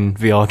its own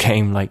VR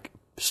game, like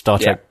Star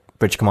Trek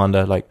Bridge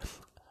Commander. Like,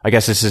 I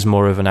guess this is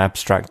more of an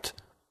abstract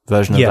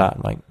version of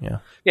that. Like,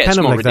 it's kind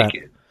of more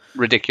like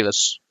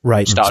ridiculous.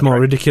 Right, Star it's more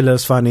Trek.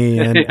 ridiculous, funny,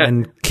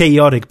 and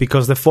chaotic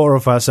because the 4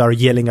 of us are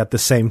yelling at the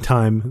same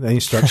time the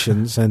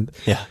instructions, and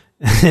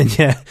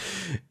and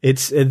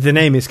it's the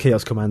name is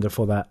Chaos Commander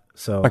for that.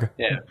 So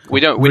we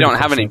don't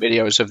have any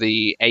videos of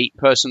the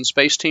 8-person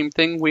Space Team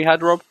thing we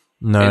had, Rob.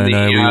 No, we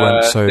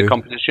weren't so the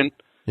competition.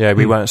 Yeah,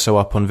 we weren't so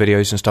up on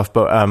videos and stuff,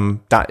 but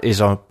that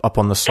is up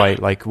on the site.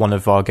 Like one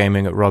of our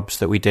gaming at Rob's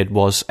that we did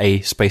was a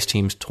Space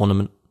Teams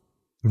tournament.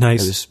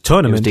 Nice It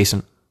tournament. was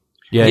decent.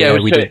 Yeah,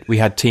 we did. We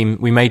had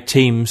we made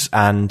teams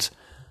and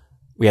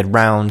we had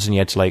rounds, and you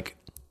had to like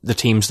the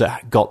teams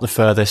that got the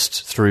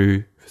furthest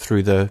through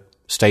the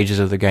stages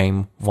of the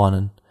game won.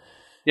 And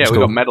we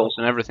got medals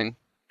and everything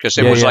because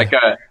it was like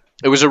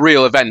it was a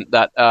real event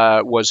that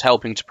was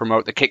helping to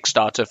promote the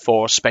Kickstarter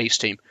for Space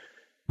Team.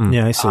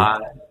 Yeah, I see.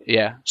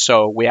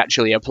 So we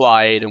actually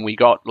applied, and we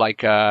got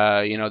like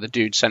the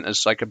dude sent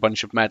us like a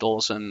bunch of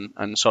medals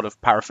and sort of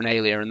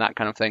paraphernalia and that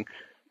kind of thing.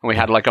 And we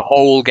had like a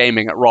whole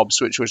gaming at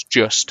Rob's, which was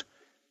just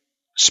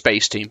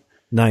Space Team.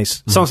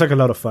 Nice. Sounds like a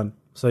lot of fun.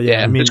 So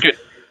I mean, it's good.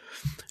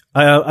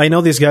 I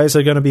know these guys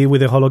are going to be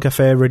with the Holo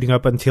Cafe reading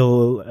up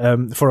until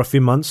for a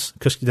few months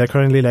because they're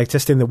currently like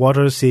testing the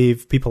waters, see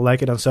if people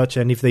like it and such,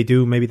 and if they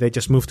do, maybe they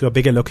just move to a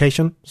bigger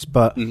location.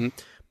 But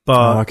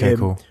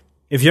cool.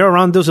 If you're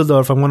around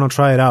Dusseldorf and want to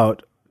try it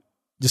out,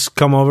 just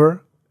come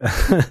over,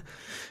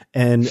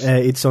 and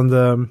it's on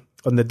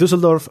the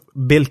Dusseldorf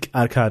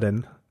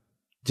Bilkarkaden.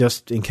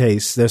 Just in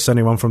case there's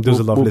anyone from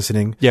Dusseldorf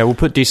listening. Yeah, we'll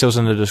put details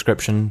in the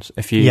description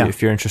if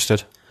you're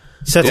interested.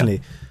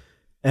 Certainly.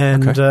 Yeah.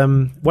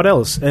 And what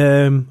else?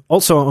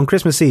 Also, on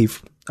Christmas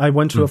Eve, I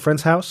went to a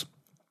friend's house,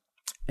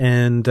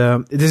 And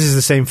this is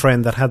the same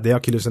friend that had the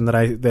Oculus and that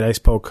I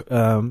spoke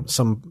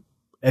some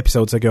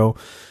episodes ago.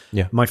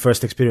 Yeah, my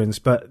first experience.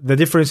 But the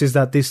difference is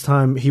that this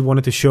time he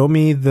wanted to show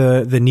me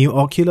the new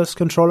Oculus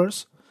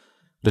controllers.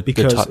 The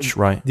Touch,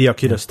 right? The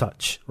Oculus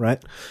Touch,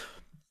 right?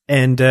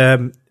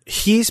 And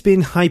he's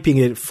been hyping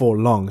it for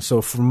long.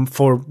 So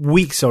for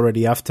weeks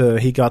already after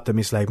he got them,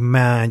 he's like,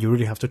 man, you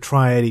really have to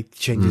try it. It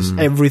changes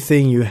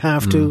everything. You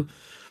have to.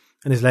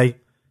 And it's like,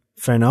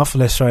 fair enough,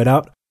 let's try it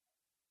out.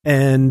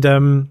 And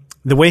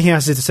the way he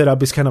has it set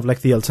up is kind of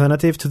like the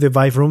alternative to the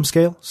Vive Room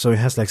Scale. So it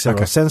has like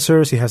several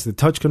sensors. He has the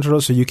touch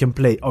control, so you can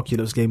play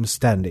Oculus games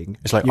standing.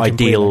 It's like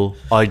ideal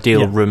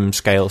room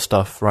scale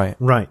stuff, right?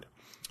 Right.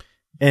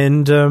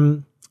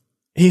 And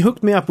he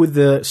hooked me up with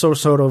the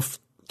sort of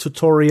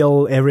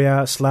tutorial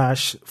area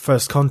 /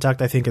 first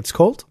contact, I think it's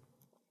called.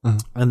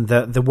 And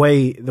the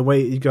way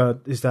it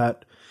got is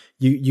that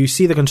you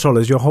see the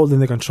controllers, you're holding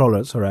the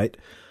controllers, all right?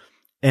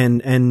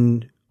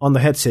 And on the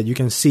headset, you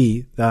can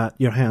see that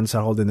your hands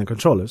are holding the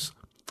controllers.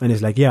 And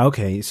it's like, yeah,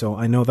 okay, so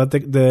I know that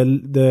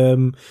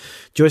the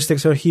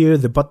joysticks are here,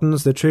 the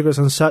buttons, the triggers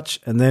and such.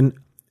 And then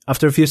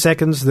after a few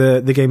seconds,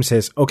 the game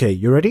says, okay,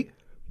 you ready?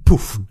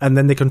 Poof. And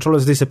then the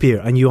controllers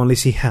disappear and you only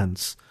see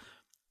hands.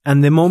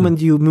 And the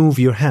moment you move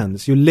your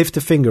hands, you lift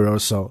a finger or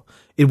so,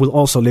 it will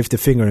also lift a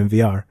finger in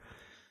VR,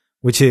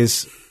 which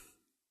is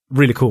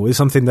really cool. It's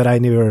something that I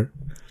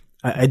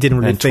didn't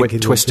really think.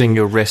 Twisting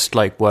your wrist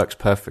like works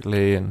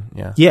perfectly, and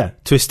yeah,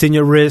 twisting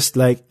your wrist,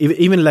 like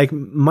even like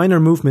minor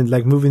movement,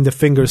 like moving the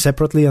finger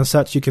separately and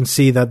such. You can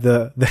see that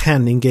the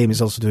hand in game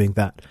is also doing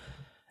that.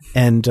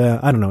 And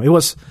I don't know,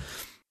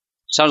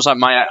 sounds like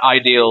my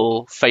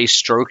ideal face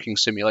stroking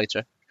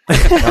simulator. Oh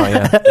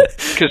yeah,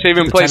 because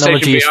even the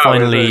PlayStation VR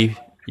finally.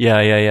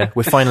 Yeah.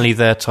 We're finally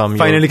there, Tom.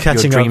 Finally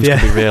catching your dreams up. Yeah,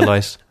 can be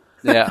realised.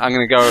 Yeah, I'm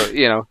going to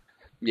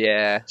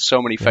go.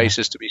 So many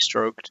faces to be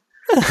stroked.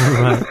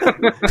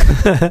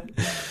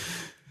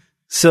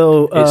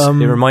 So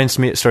it reminds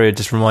me. Sorry, it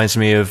just reminds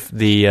me of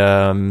the.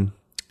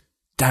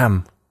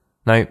 Damn,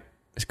 no,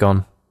 it's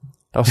gone.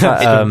 That was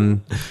that.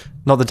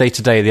 Not the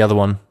Day-to-Day. The other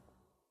one,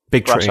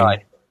 Big Brass Train.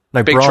 Eye.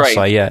 No, Big Brass Train.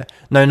 Eye. Yeah,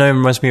 no. It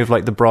reminds me of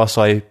like the Brass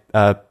Eye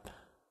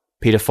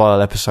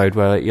pedophile episode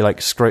where you're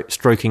like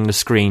stroking the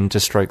screen to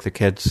stroke the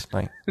kids.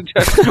 Like,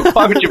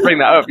 why would you bring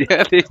that up?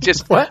 Yeah, you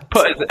just put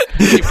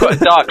a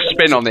dark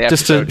spin on the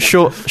episode. Just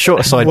a short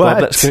aside,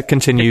 Bob. Let's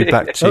continue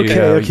back to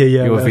your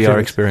VR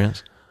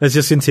experience. Let's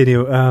just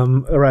continue.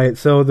 All right.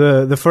 So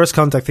the first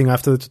contact thing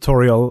after the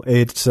tutorial,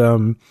 it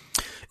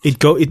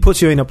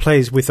puts you in a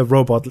place with a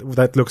robot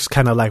that looks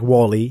kind of like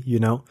WALL-E, you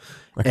know,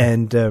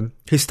 and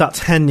he starts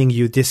handing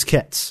you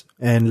diskettes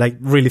and like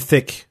really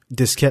thick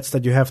diskettes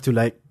that you have to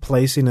like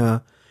place in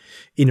a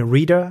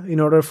reader in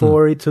order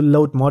for it to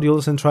load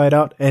modules and try it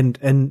out. And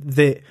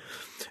the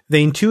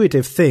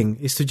intuitive thing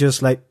is to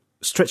just like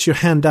stretch your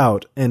hand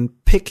out and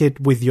pick it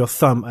with your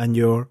thumb and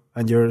your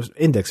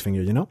index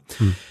finger, you know.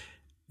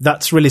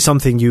 That's really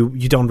something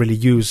you don't really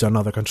use on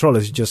other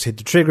controllers. You just hit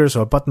the triggers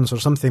or buttons or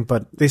something,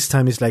 but this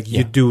time it's like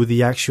you do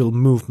the actual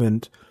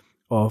movement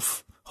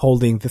of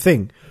holding the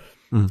thing.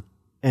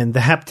 And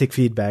the haptic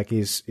feedback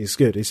is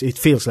good. It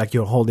feels like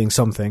you're holding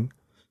something.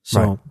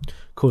 So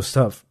cool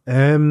stuff.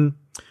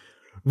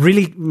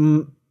 Really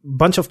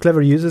bunch of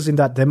clever uses in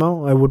that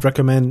demo. I would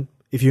recommend,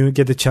 if you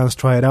get the chance,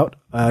 try it out.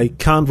 I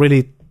can't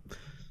really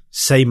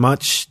say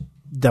much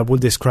that will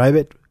describe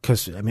it,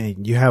 because I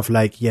mean, you have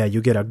like,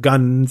 you get a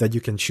gun that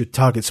you can shoot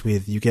targets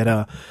with. You get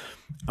a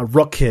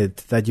rocket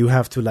that you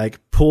have to like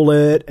pull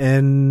it,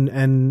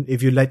 and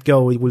if you let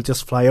go, it will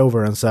just fly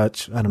over and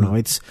such. I don't know.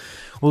 It's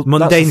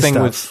mundane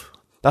stuff.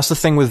 That's the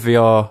thing with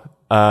VR.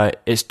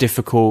 It's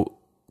difficult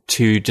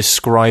to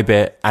describe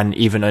it, and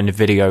even in a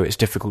video, it's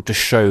difficult to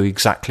show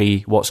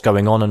exactly what's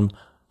going on and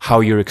how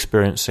you're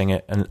experiencing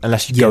it, and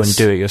unless you go and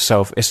do it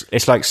yourself.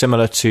 It's like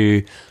similar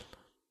to,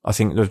 I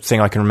think the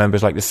thing I can remember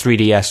is like the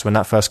 3DS when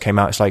that first came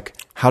out. It's like,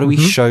 how do we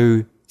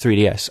show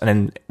 3DS? And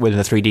then when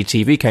the 3D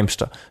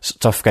TV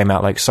stuff came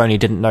out, like Sony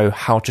didn't know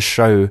how to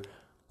show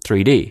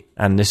 3D,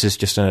 and this is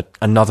just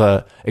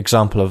another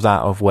example of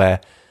that, of where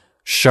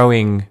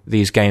showing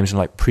these games and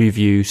like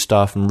preview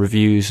stuff and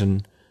reviews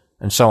and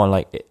so on,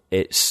 like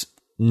it's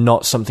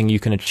not something you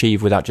can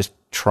achieve without just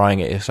trying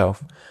it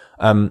yourself.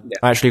 I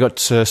actually got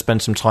to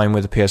spend some time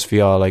with the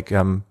PSVR. Like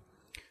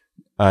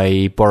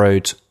I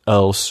borrowed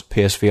Earl's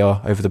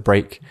PSVR over the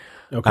break,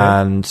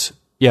 and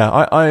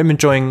I'm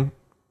enjoying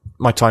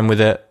my time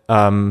with it.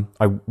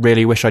 I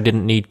really wish I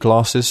didn't need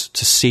glasses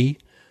to see,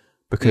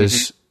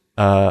 because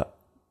I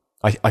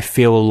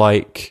feel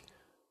like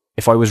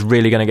if I was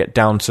really going to get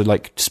down to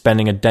like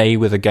spending a day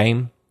with a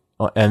game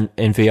in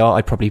VR,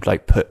 I'd probably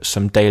like put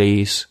some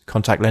dailies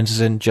contact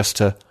lenses in just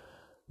to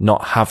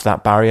not have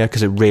that barrier,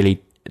 because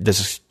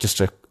there's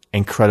just an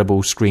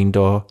incredible screen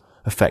door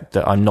effect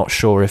that I'm not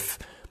sure if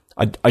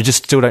I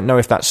just still don't know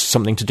if that's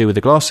something to do with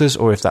the glasses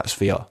or if that's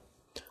VR.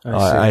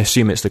 I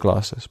assume it's the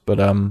glasses, but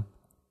and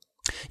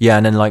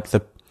then like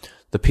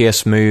the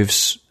PS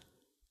moves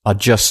are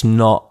just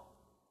not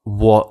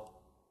what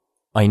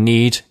I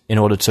need in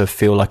order to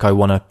feel like I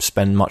want to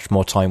spend much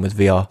more time with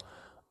VR.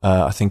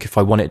 I think if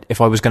I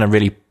was going to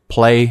really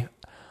play,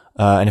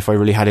 and if I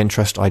really had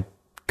interest, I'd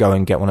go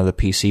and get one of the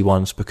PC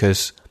ones,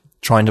 because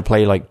trying to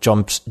play like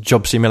Job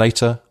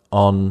Simulator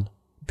on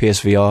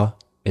PSVR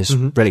is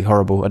really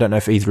horrible. I don't know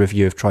if either of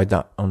you have tried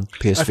that on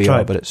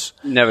PSVR, but it's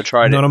never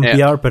tried it. Not on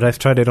VR, but I've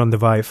tried it on the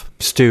Vive.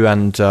 Stu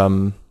and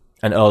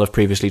Earl have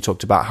previously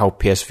talked about how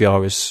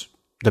PSVR is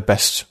the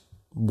best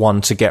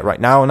one to get right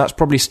now, and that's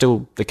probably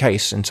still the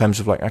case in terms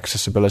of like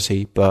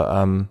accessibility,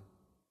 but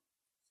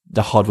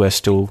the hardware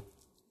still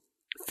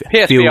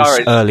feels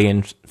early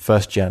in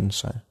first gen.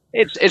 So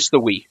it's the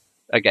Wii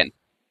again.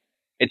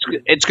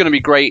 It's going to be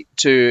great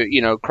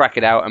to crack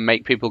it out and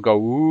make people go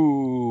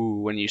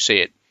ooh when you see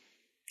it,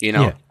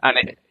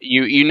 and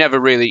you never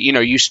really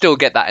you still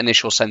get that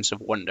initial sense of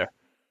wonder.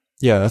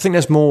 Yeah, I think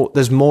there's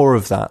more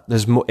of that.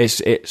 There's more.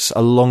 It's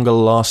a longer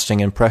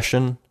lasting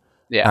impression.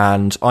 Yeah,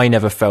 and I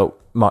never felt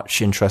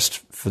much interest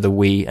for the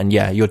Wii. And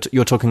yeah,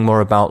 you're talking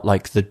more about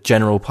like the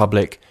general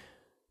public,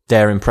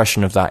 their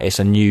impression of that. It's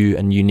a new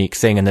and unique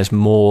thing, and there's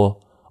more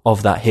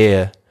of that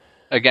here.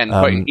 Again,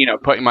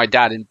 putting my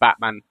dad in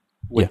Batman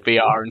with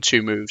VR and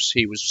 2 moves,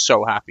 he was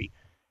so happy.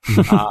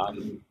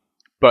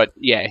 But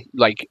yeah,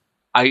 like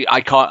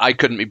I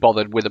couldn't be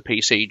bothered with a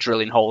PC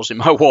drilling holes in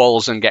my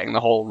walls and getting the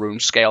whole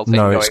room scale thing.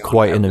 No, it's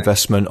quite an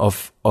investment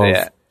of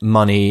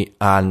money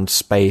and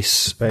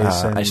space.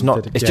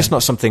 It's just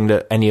not something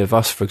that any of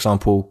us, for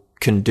example,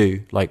 can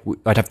do. Like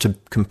I'd have to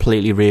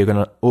completely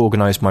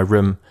reorganize my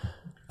room,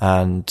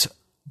 and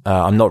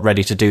I'm not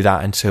ready to do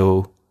that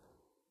until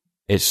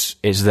it's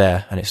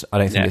there, and I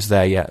don't think it's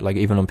there yet. Like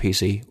even on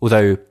PC,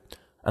 although.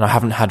 And I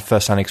haven't had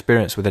first-hand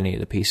experience with any of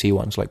the PC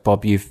ones. Like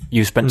Bob,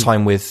 you've spent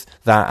time with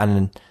that,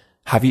 and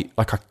have you?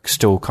 Like I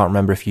still can't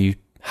remember if you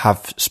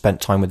have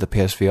spent time with the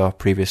PSVR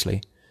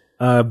previously.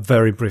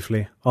 Very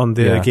briefly on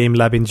the Game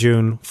Lab in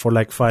June for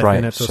like 5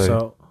 minutes or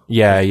so.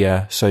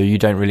 Yeah. So you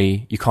can't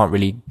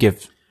really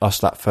give us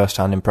that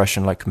first-hand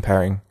impression, like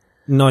comparing.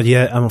 Not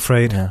yet, I'm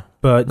afraid. Yeah.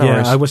 But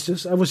I was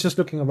just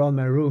looking around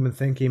my room and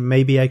thinking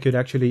maybe I could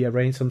actually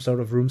arrange some sort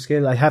of room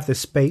scale. I have the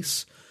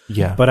space.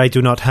 Yeah, but I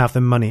do not have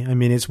the money. I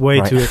mean, it's way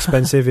too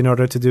expensive in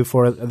order to do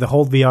for the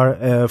whole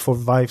VR for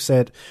Vive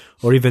set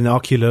or even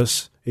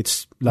Oculus.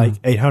 It's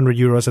like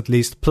 €800 at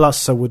least.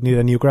 Plus, I would need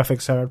a new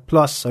graphics card.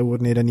 Plus, I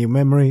would need a new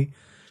memory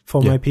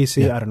for my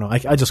PC. Yeah. I don't know.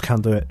 I just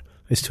can't do it.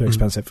 It's too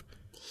expensive.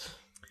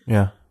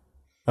 Yeah.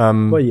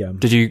 But yeah.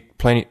 Did you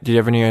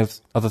have any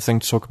other thing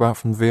to talk about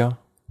from VR?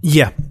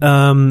 Yeah.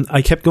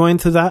 I kept going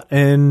to that,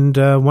 and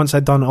once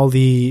I'd done all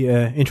the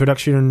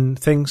introduction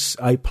things,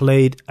 I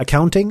played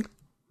Accounting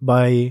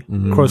by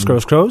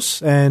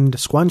Crows and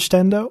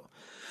Squanchtendo.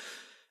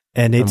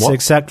 And it's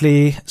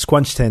exactly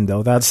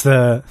Squanchtendo. That's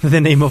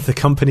the name of the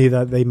company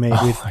that they made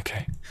with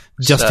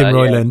Justin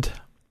Roiland,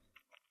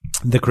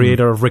 the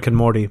creator of Rick and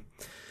Morty.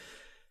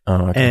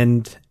 Oh, okay.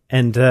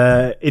 And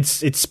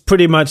it's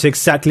pretty much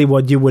exactly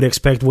what you would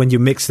expect when you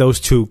mix those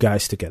two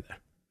guys together.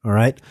 All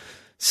right?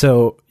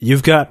 So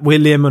you've got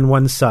William on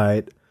one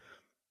side,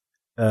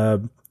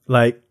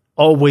 like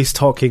always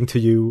talking to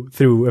you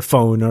through a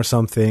phone or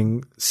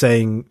something,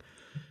 saying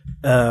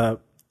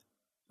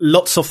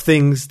lots of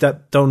things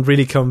that don't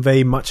really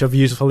convey much of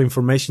useful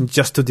information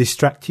just to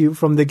distract you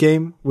from the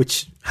game,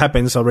 which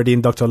happens already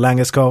in Dr.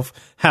 Langeskov,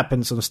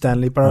 happens on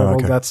Stanley Parable. Oh,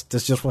 okay. That's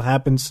just what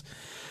happens.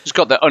 It's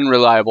got the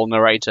unreliable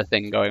narrator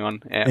thing going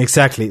on. Yeah.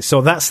 Exactly.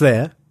 So that's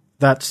there.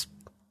 That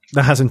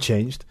hasn't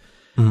changed.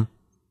 Mm-hmm.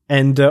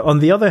 And on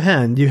the other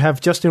hand, you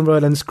have Justin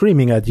Roiland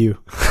screaming at you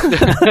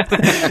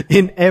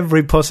in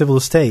every possible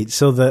state.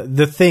 So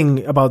the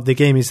thing about the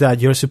game is that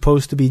you're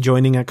supposed to be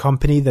joining a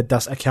company that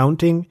does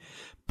accounting,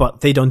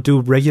 but they don't do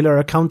regular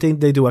accounting.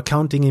 They do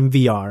accounting in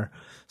VR.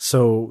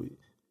 So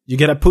you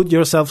got to put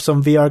yourself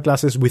some VR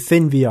glasses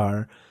within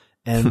VR,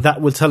 and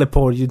that will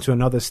teleport you to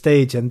another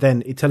stage, and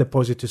then it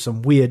teleports you to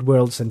some weird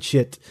worlds and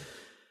shit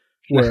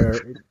where,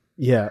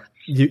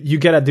 you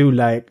got to do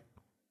like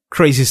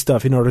crazy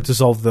stuff in order to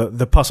solve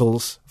the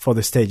puzzles for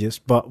the stages.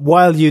 But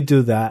while you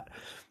do that,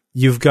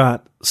 you've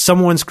got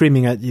someone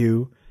screaming at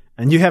you,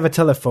 and you have a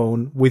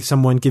telephone with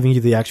someone giving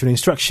you the actual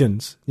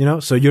instructions, you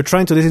know? So you're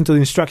trying to listen to the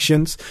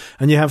instructions,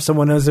 and you have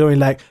someone else going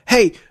like,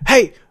 hey,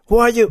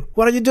 what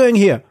are you doing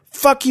here?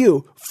 Fuck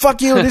you,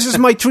 this is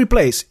my tree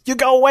place. You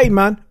go away,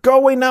 man. Go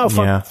away now,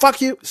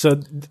 fuck you. So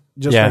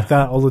just like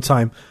that all the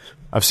time.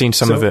 I've seen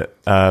some of it.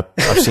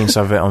 I've seen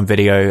some of it on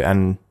video,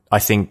 and I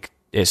think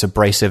it's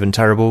abrasive and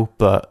terrible,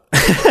 but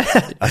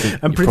I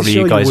think probably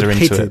you guys are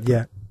into it.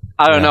 Yeah.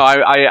 I don't know.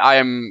 I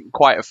am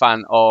quite a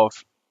fan of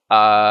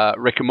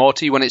Rick and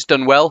Morty when it's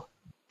done well.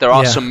 There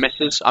are some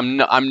misses. I'm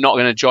not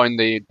going to join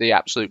the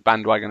absolute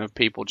bandwagon of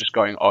people just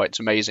going, "Oh, it's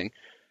amazing."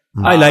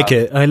 I like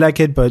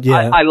it, but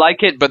yeah, I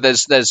like it, but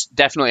there's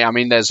definitely. I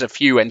mean, there's a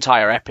few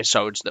entire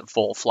episodes that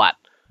fall flat.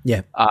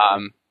 Yeah.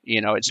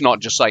 It's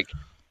not just like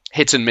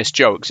hit and miss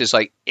jokes. It's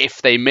like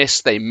if they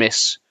miss, they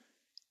miss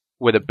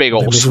with a big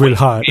old swing. Real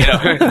hard.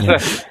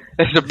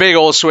 There's a big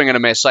old swing and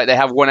a miss. Like they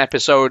have one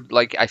episode,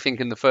 like I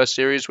think in the first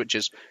series, which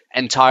is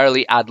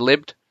entirely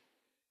ad-libbed.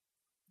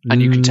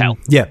 and you can tell.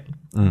 Yeah.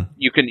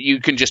 You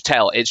can just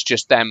tell it's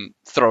just them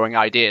throwing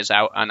ideas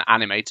out and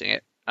animating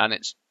it, and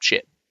it's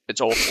shit.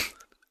 It's awful.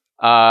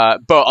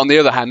 But on the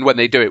other hand, when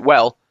they do it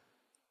well,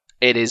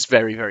 it is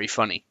very, very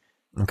funny.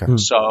 Okay.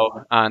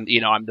 So, and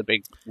I'm the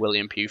big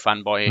William Pugh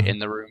fanboy in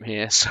the room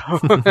here, so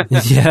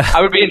yeah,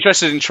 I would be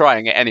interested in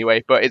trying it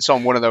anyway. But it's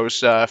on one of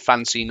those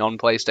fancy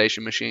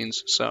non-PlayStation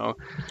machines, so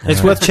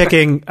it's worth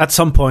checking at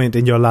some point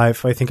in your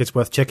life. I think it's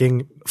worth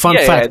checking. Fun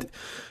fact: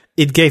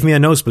 it gave me a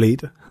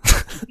nosebleed.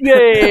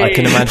 Yay! I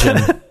can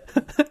imagine.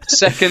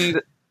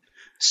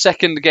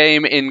 Second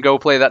game in Go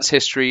Play That's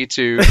history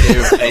to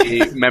give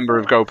a member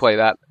of Go Play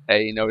That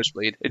a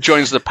nosebleed. It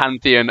joins the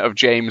pantheon of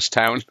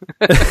Jamestown.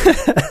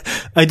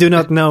 I do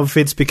not know if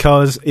it's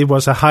because it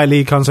was a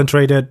highly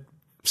concentrated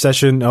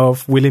session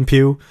of William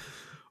Pugh,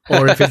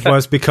 or if it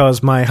was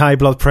because my high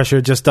blood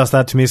pressure just does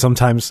that to me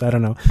sometimes. I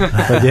don't know.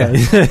 But yeah,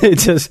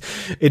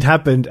 it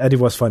happened and it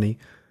was funny.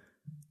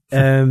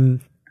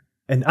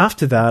 And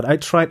after that, I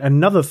tried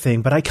another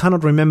thing, but I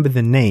cannot remember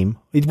the name.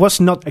 It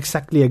was not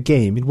exactly a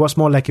game. It was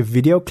more like a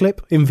video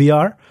clip in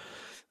VR.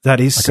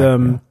 That is,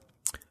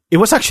 It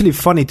was actually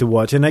funny to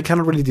watch, and I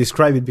cannot really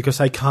describe it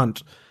because I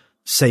can't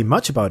say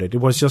much about it. It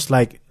was just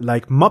like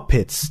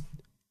Muppets,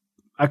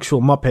 actual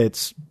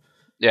Muppets,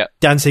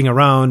 dancing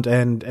around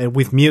and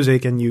with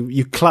music, and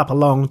you clap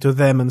along to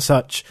them and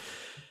such.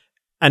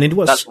 And it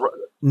was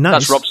nice.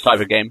 That's Rob's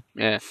type of game.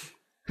 Yeah.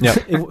 Yeah,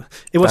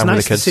 it was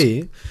nice to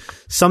see.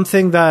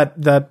 Something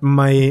that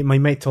my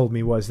mate told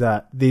me was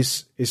that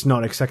this is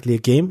not exactly a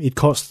game. It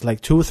costs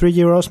like 2 or 3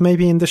 euros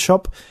maybe in the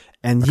shop,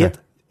 and yet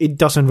it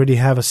doesn't really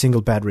have a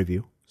single bad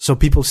review. So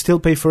people still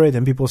pay for it,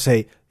 and people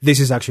say this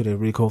is actually a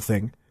really cool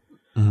thing,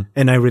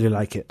 and I really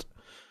like it.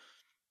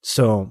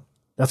 So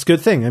that's a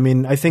good thing. I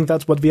mean, I think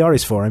that's what VR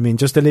is for. I mean,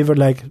 just deliver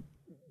like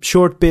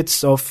short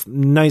bits of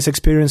nice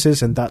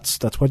experiences, and that's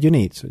what you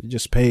need. So you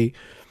just pay.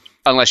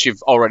 Unless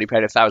you've already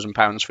paid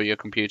 £1,000 for your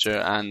computer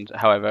and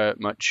however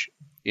much,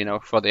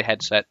 for the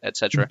headset,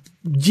 etc.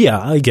 Yeah,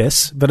 I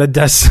guess, but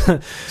that's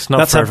it's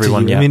not for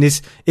everyone. Yeah. I mean,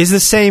 it's the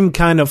same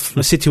kind of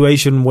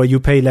situation where you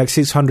pay like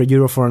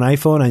 €600 for an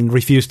iPhone and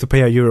refuse to pay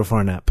 €1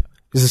 for an app.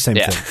 It's the same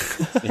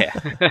thing. Yeah.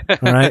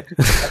 All right.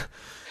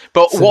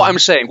 But what I'm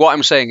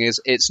saying is,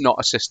 it's not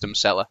a system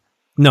seller.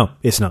 No,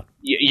 it's not.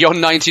 Your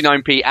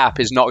 99p app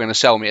is not going to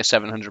sell me a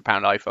 £700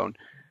 iPhone.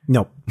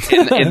 No.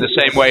 in the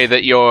same way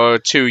that your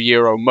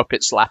 €2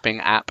 Muppet slapping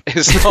app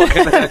is not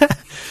going to...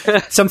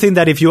 Something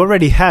that if you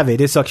already have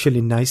it, it's actually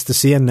nice to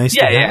see and nice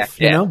to have,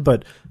 you know?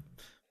 But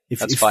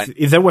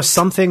if there was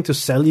something to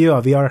sell you,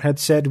 a VR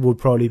headset, it would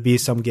probably be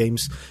some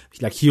games,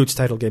 like huge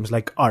title games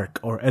like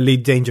Ark or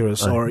Elite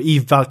Dangerous or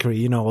Eve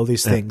Valkyrie, all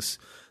these things.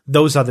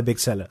 Those are the big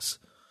sellers.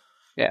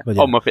 Yeah, but,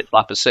 or Muppet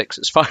Slapper 6,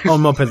 it's fine. Or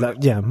Muppet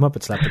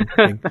Slapper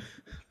thing.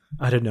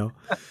 I don't know.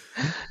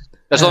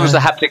 As long as the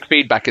haptic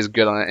feedback is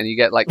good on it, and you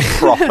get like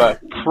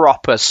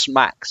proper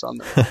smacks on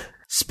it.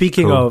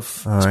 Speaking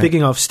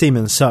of Steam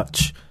and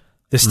such,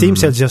 the Steam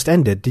sale just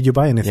ended. Did you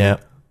buy anything? Yeah,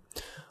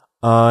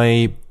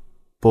 I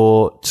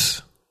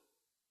bought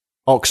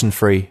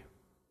Oxenfree.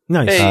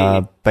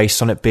 Nice.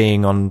 Based on it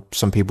being on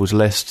some people's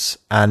lists,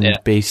 and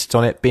based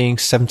on it being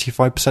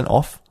 75%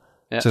 off.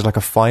 Yeah. So it's like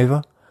a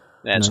 $5.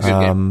 Yeah, it's a good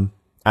game.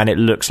 And it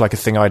looks like a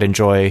thing I'd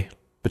enjoy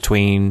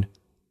between.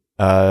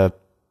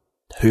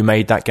 Who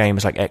made that game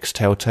is like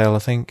ex-Telltale, I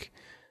think,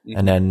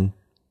 and then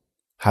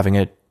having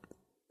an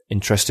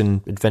interest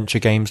in adventure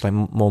games, like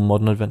more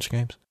modern adventure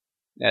games.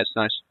 Yeah, it's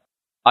nice.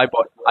 I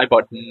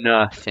bought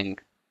nothing.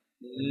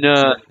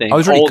 I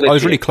was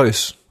really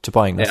close to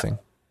buying nothing.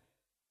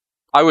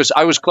 I was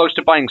close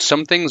to buying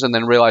some things and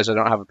then realized I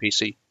don't have a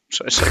PC.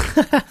 So it's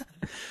like...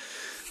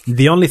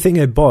 The only thing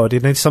I bought,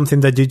 and it's something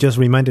that you just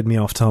reminded me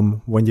of,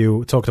 Tom, when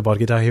you talked about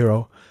Guitar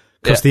Hero.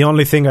 Because the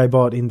only thing I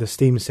bought in the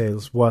Steam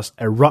sales was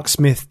a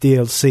Rocksmith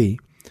DLC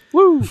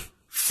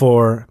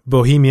for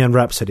Bohemian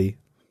Rhapsody.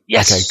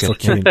 Yes!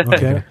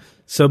 Okay.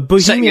 So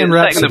Bohemian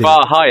Rhapsody... Setting the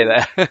bar high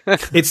there.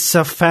 It's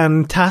a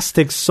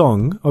fantastic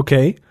song,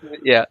 okay?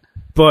 Yeah.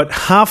 But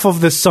half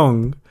of the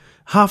song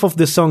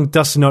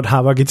does not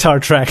have a guitar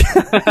track.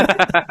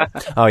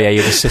 Oh yeah,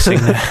 you're just sitting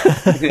there.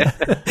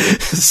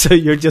 So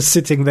you're just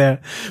sitting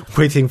there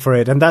waiting for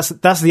it. And that's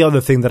the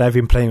other thing that I've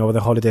been playing over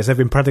the holidays. I've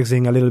been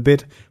practicing a little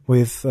bit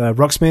with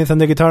Rocksmith and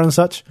the guitar and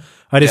such.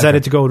 I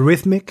decided to go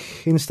rhythmic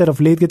instead of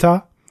lead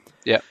guitar.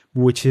 Yeah.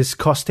 Which is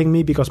costing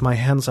me because my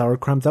hands are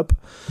cramped up.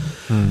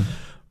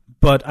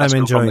 But I'm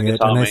enjoying it,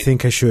 and I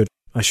think I should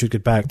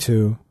get back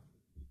to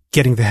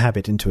getting the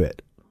habit into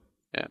it.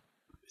 Yeah.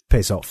 It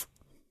pays off.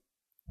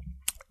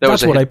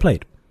 That's what I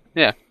played.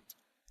 Yeah.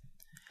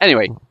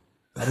 Anyway.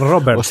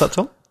 Robert. What's that,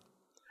 Tom?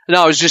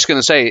 No, I was just going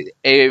to say,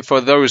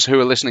 for those who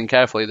are listening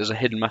carefully, there's a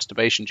hidden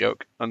masturbation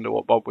joke under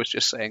what Bob was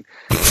just saying.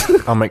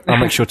 I'll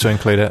make sure to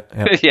include it.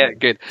 Yeah, yeah,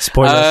 good.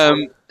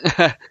 Spoilers.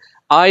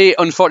 I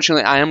am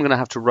going to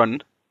have to run.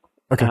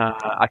 Okay.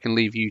 I can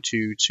leave you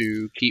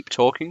to keep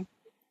talking.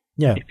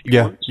 Yeah.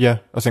 Yeah.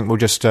 I think we'll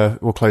just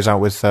we'll close out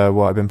with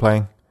what I've been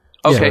playing.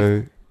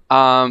 Okay.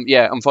 So,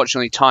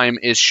 unfortunately, time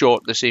is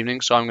short this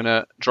evening, so I'm going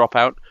to drop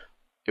out.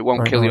 It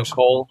won't kill your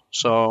call,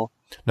 so...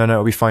 No,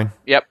 it'll be fine.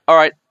 Yep,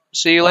 alright.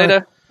 See you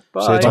later.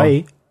 Bye.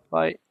 Bye.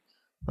 Bye.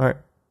 Alright.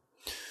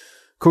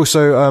 Cool,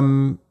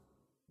 so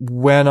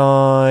when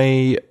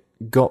I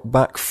got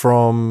back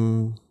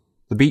from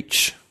the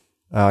beach,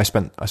 I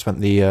spent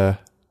the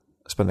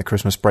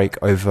Christmas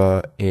break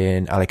over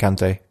in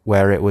Alicante,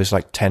 where it was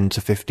like 10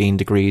 to 15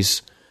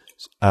 degrees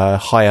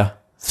higher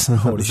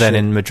than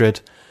in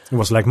Madrid. It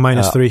was like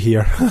 -3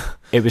 here.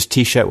 It was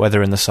t-shirt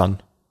weather in the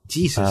sun.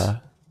 Jesus.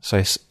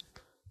 So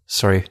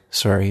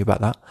sorry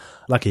about that.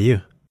 Lucky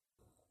you.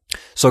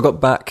 So I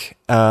got back,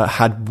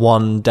 had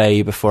one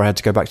day before I had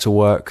to go back to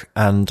work,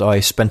 and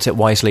I spent it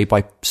wisely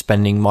by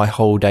spending my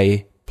whole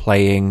day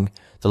playing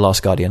The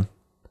Last Guardian.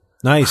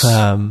 Nice.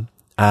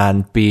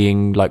 And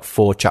being like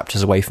 4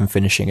 chapters away from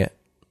finishing it.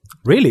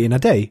 Really? In a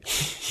day?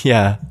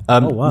 Yeah.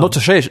 Wow. Not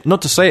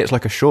to say it's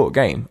like a short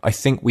game. I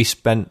think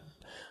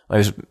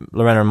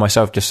Lorena and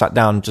myself just sat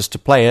down just to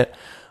play it.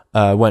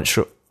 Weren't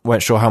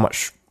sure how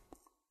much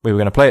we were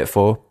going to play it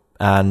for,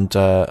 and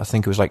I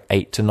think it was like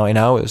 8 to 9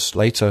 hours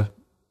later,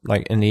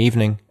 like in the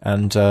evening,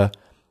 and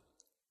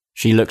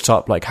she looked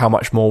up like how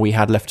much more we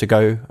had left to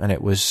go, and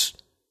it was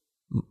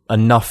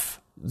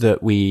enough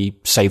that we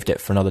saved it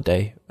for another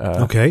day.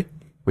 Okay.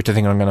 Which I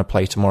think I'm going to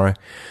play tomorrow.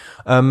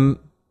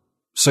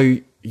 So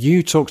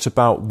you talked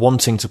about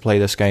wanting to play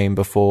this game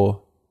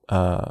before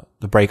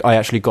the break. I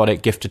actually got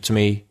it gifted to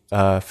me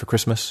for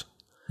Christmas.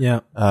 Yeah.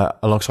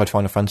 Alongside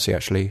Final Fantasy,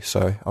 actually.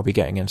 So I'll be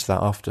getting into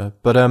that after.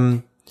 But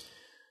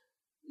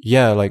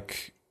yeah,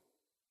 like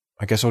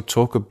I guess I'll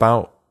talk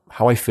about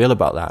how I feel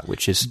about that,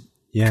 which is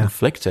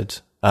conflicted.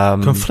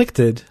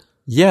 Conflicted?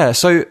 Yeah.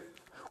 So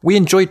we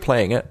enjoyed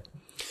playing it.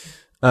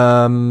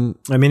 I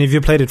mean, if you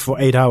played it for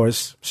 8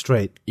 hours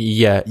straight,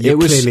 you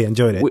clearly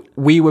enjoyed it.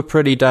 We were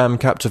pretty damn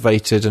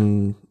captivated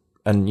and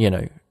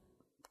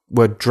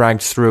were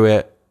dragged through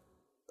it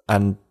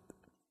and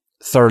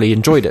thoroughly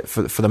enjoyed it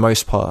for the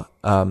most part.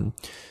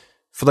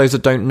 For those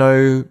that don't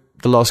know,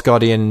 The Last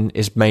Guardian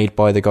is made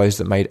by the guys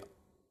that made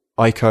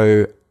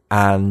Ico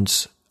and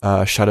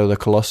Shadow of the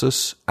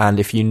Colossus, and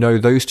if you know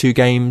those 2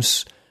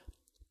 games,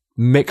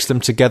 mix them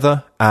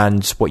together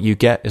and what you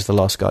get is The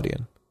Last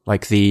Guardian.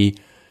 Like the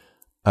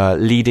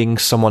leading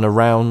someone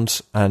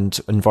around and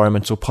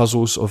environmental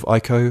puzzles of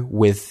Ico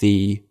with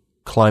the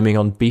climbing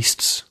on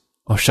beasts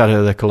of Shadow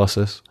of the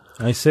Colossus.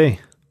 I see.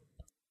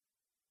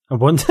 I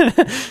wonder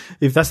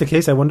if that's the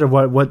case. I wonder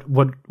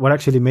what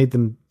actually made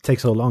them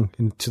take so long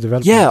to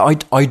develop. Yeah,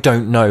 I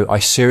don't know. I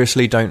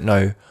seriously don't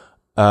know.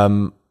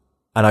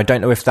 And I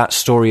don't know if that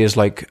story is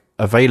like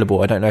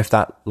available. I don't know if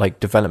that like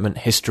development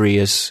history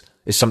is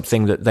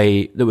something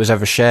that was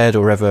ever shared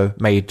or ever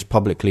made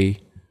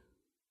publicly.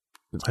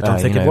 I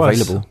don't think it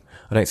was available.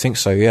 I don't think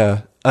so.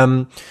 Yeah.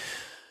 The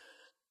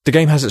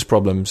game has its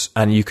problems,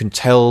 and you can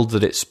tell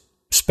that it's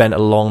spent a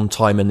long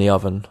time in the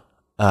oven.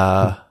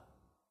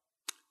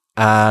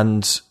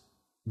 And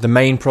the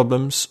main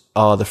problems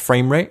are the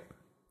frame rate,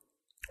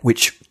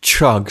 which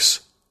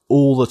chugs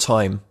all the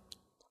time.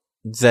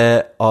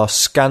 There are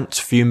scant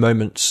few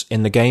moments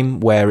in the game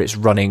where it's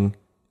running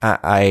at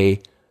a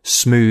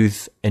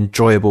smooth,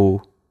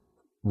 enjoyable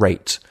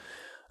rate.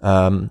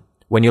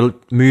 When you're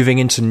moving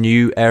into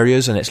new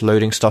areas and it's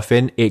loading stuff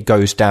in, it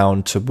goes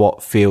down to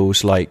what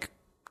feels like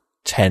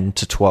 10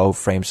 to 12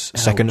 frames a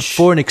second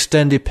for an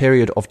extended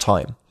period of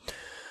time.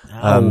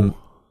 And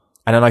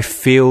then I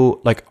feel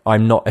like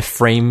I'm not a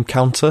frame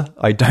counter.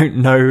 I don't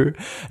know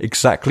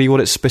exactly what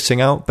it's spitting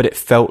out, but it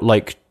felt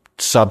like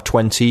sub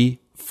 20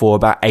 for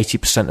about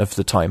 80% of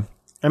the time.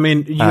 I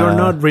mean, you're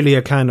not really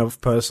a kind of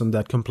person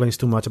that complains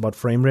too much about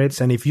frame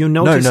rates, and if you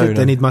notice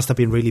then it must have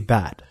been really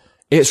bad.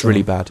 It's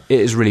really bad. It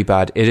is really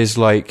bad. It is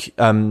like,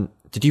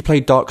 did you play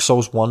Dark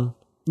Souls 1?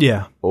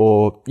 Yeah.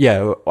 Or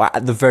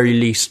at the very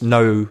least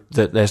know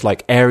that there's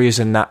like areas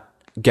in that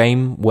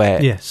game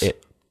where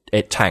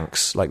it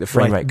tanks, like the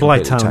frame rate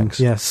completely tanks.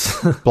 Yes.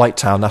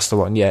 Blighttown, that's the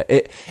one. Yeah.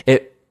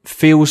 It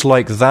feels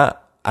like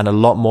that and a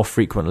lot more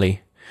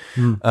frequently.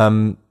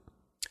 And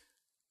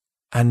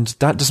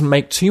that doesn't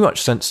make too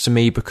much sense to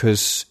me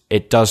because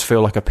it does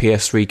feel like a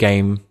PS3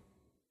 game.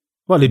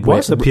 Well, it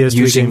was a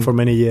PS3 game for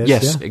many years.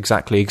 Yes,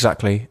 exactly.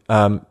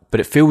 But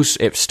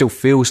it still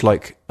feels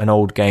like an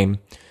old game,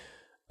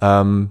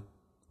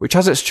 which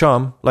has its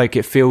charm. Like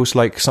it feels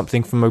like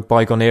something from a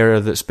bygone era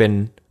that's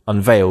been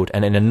unveiled,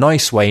 and in a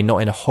nice way, not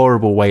in a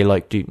horrible way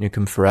like Duke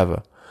Nukem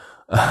Forever,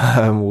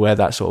 where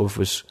that sort of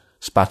was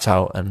spat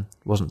out and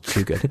wasn't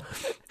too good.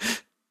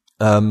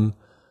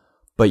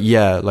 But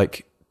yeah,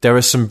 like there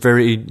are some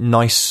very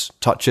nice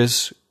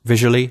touches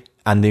visually,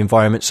 and the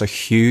environments are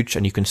huge,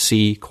 and you can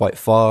see quite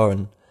far,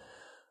 and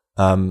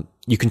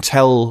you can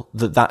tell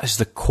that is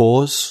the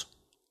cause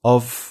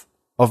of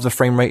the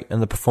frame rate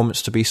and the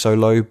performance to be so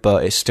low,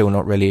 but it's still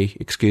not really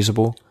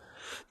excusable.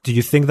 Do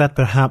you think that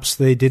perhaps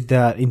they did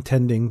that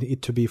intending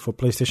it to be for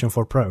PlayStation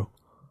 4 Pro?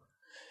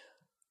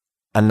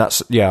 And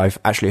I've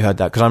actually heard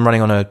that because I'm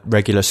running on a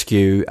regular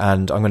SKU,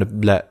 and I'm going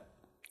to let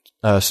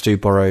Stu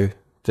borrow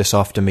this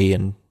after me,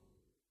 and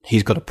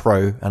he's got a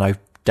Pro, and I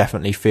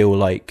definitely feel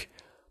like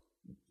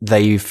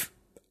they've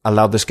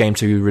allowed this game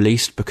to be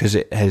released because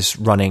it is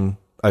running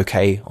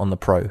okay on the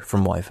Pro,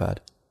 from what I've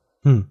heard.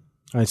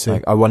 I see.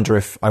 Like, I wonder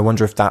if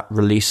that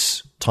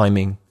release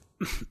timing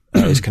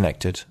is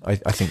connected. I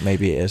think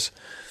maybe it is.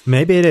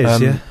 Maybe it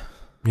is. Yeah.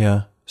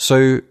 Yeah.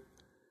 So,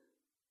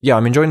 yeah,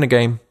 I'm enjoying the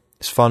game.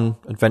 It's fun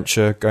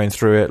adventure going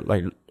through it.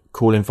 Like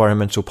cool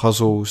environmental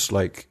puzzles.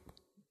 Like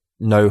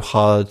no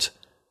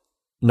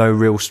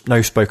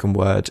spoken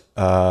word.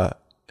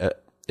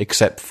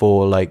 Except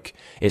for like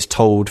it's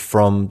told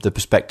from the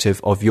perspective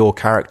of your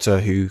character,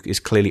 who is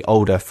clearly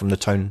older from the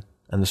tone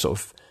and the sort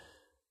of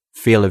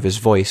feel of his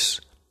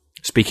voice,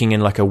 speaking in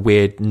like a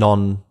weird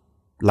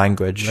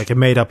non-language, like a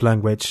made-up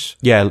language.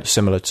 Yeah,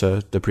 similar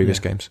to the previous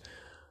games.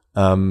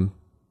 And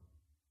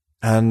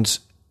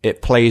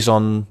it plays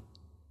on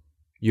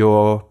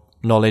your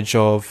knowledge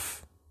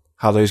of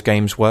how those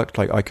games worked,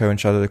 like Ico and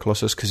Shadow of the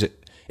Colossus, because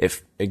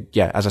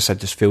as I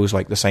said, this feels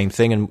like the same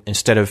thing. And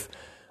instead of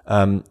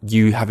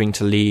you having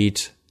to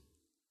lead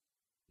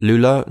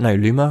Luma,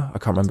 I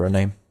can't remember her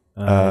name.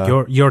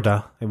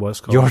 Yorda, it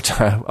was called.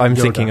 Yorda. I'm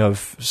thinking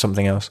of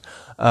something else.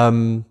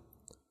 You're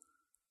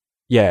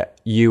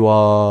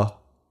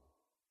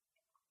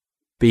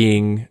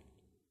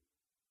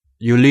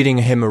leading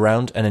him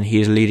around, and then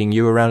he is leading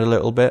you around a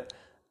little bit.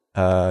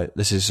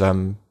 This is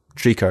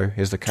Trico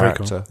is the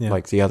character.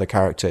 Like the other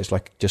character is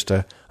like just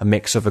a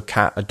mix of a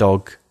cat, a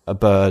dog, a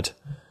bird,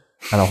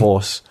 and a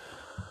horse.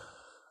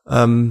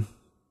 And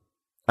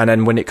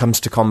then when it comes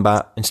to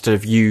combat, instead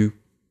of you,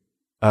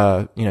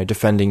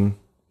 defending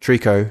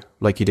Trico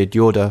like you did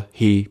Yorda,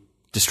 he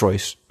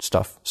destroys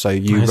stuff. So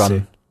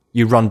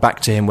you run back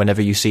to him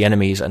whenever you see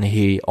enemies, and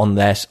he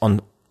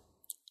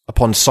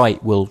upon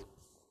sight will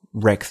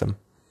wreck them.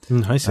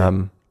 I see.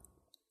 And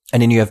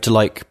then you have to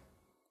like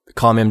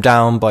calm him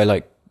down by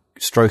like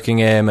stroking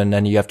him, and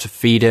then you have to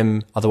feed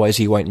him, otherwise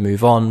he won't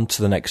move on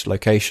to the next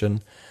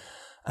location.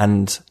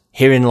 And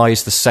herein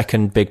lies the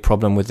second big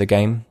problem with the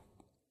game,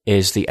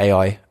 is the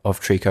AI of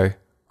Trico.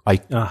 I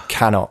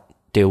cannot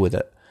deal with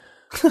it.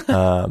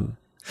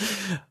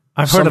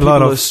 I've heard a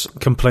lot of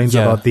complaints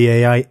about the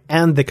AI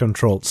and the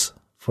controls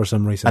for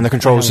some reason. And the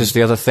controls is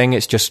the other thing.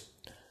 It's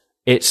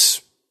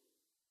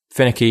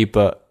finicky,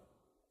 but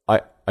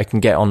I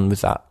can get on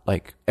with that.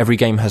 Like every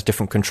game has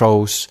different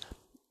controls.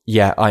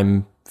 Yeah,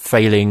 I'm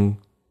failing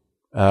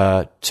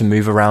to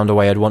move around the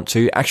way I'd want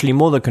to. Actually,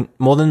 more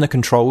than the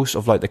controls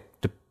of like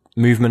the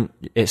movement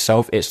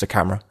itself, it's the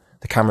camera.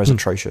 The camera's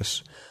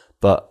atrocious,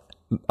 but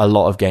a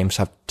lot of games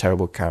have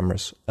terrible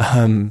cameras.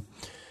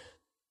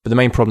 But the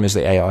main problem is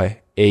the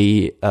AI.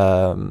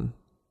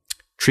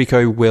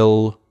 Trico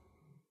will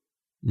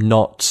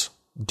not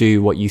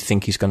do what you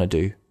think he's going to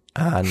do.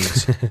 And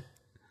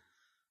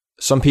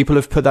some people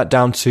have put that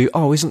down to,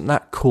 oh, isn't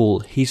that cool?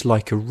 He's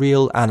like a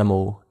real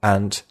animal,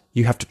 and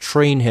you have to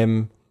train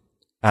him,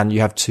 and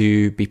you have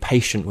to be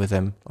patient with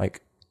him.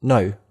 Like,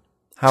 no.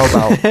 How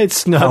about...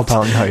 It's not. How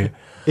about no?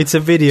 It's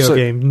a video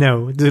game.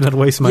 No, do not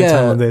waste my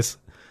time on this.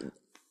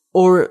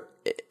 Or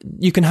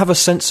you can have a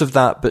sense of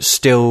that, but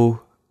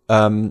still,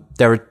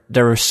 there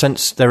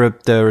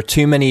are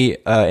too many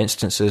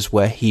instances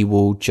where he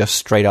will just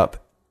straight up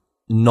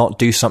not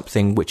do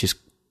something which is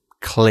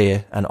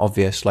clear and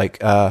obvious.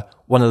 Like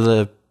one of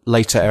the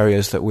later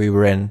areas that we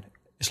were in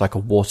is like a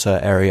water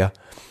area,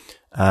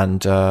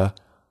 and there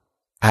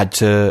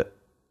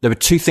were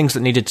two things that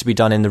needed to be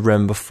done in the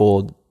room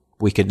before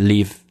we could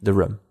leave the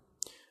room.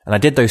 And I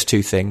did those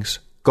two things,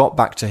 got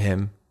back to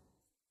him.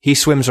 He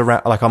swims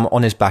around, like I'm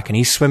on his back, and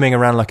he's swimming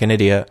around like an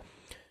idiot.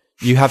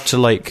 You have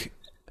to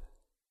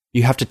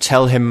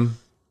tell him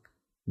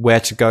where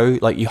to go.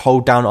 Like you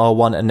hold down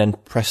R1 and then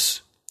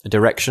press a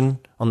direction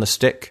on the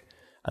stick.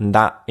 And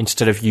that,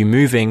 instead of you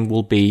moving,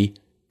 will be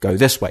go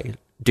this way,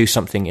 do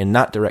something in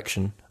that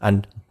direction.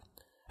 And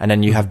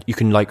then you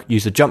can like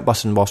use the jump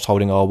button whilst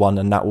holding R1,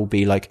 and that will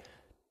be like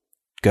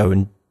go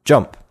and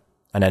jump.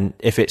 And then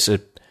if it's a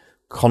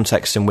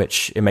context in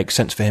which it makes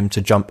sense for him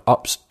to jump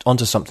up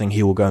onto something,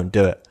 he will go and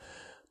do it.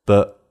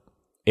 But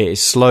it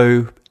is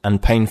slow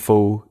and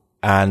painful,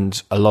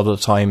 and a lot of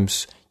the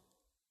times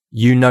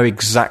you know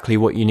exactly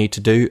what you need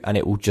to do, and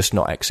it will just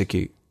not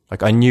execute.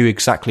 Like I knew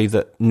exactly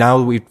that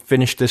now we've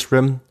finished this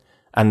room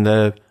and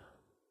the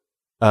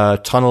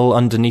tunnel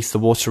underneath the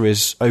water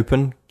is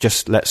open,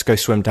 just let's go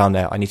swim down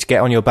there. I need to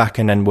get on your back,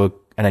 and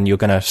then you're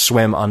going to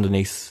swim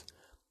underneath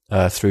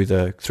through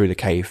the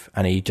cave.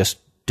 And he just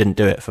didn't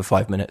do it for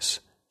 5 minutes.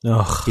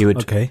 Oh,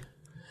 okay.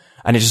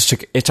 And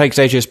it takes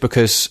ages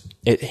because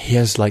he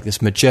has like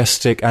this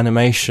majestic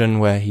animation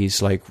where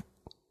he's like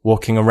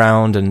walking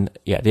around, and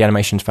yeah, the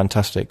animation's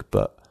fantastic,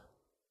 but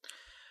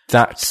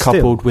that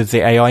coupled with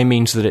the AI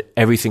means that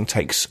everything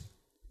takes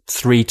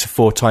 3 to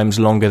 4 times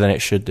longer than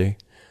it should do.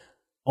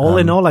 All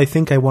in all, I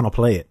think I want to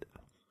play it.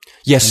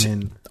 Yes,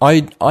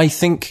 I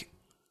think,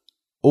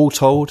 all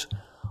told,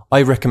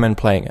 I recommend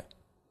playing it.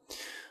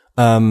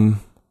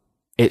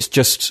 It's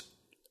just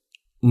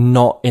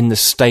not in the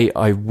state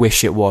I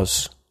wish it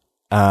was.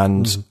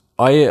 And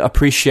I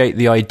appreciate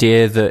the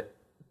idea that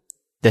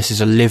this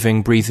is a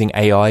living, breathing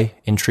AI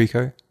in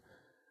Trico,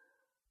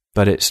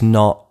 but it's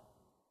not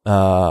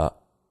it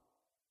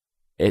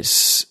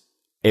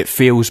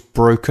feels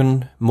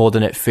broken more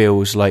than it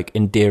feels like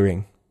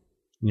endearing.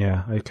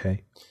 Yeah.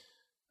 Okay.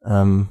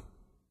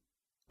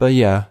 But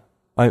yeah,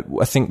 I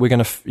think we're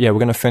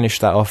gonna finish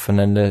that off, and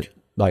then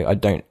I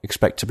don't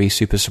expect to be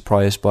super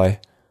surprised by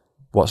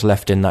what's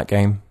left in that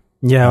game.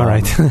 Yeah. All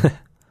right.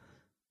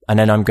 And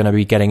then I'm going to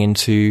be getting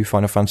into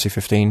Final Fantasy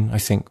 15, I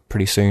think,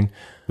 pretty soon.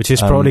 Which is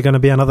probably going to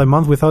be another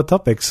month without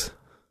topics.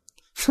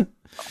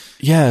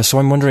 Yeah, so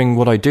I'm wondering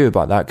what I do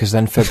about that, because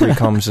then February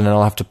comes and then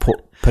I'll have to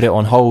put it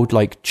on hold.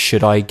 Like,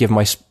 should I give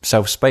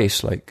myself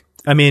space? Like,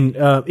 I mean,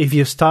 if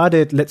you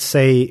started, let's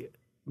say,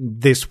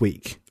 this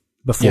week,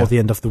 before the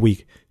end of the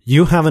week,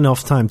 you have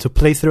enough time to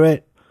play through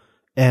it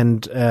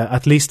and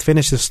at least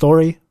finish the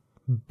story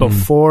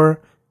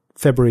before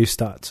February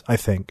starts, I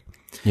think.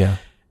 Yeah.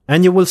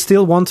 And you will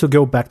still want to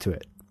go back to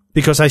it.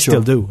 Because I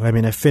still do. I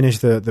mean, I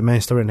finished the main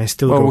story and I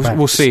still go back.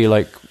 We'll see.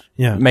 Like,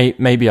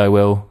 maybe I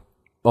will.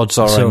 Odds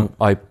are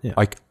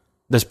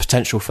there's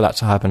potential for that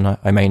to happen.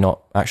 I may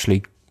not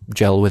actually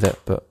gel with it,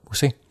 but we'll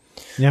see.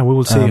 Yeah, we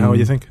will see. How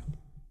you think?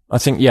 I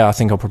think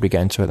I'll probably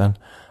get into it then.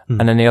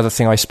 And then the other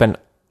thing I spent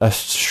a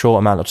short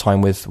amount of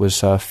time with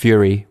was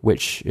Fury,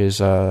 which is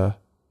a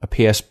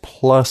PS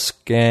Plus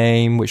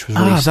game, which was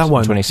released in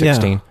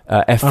 2016.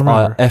 Yeah.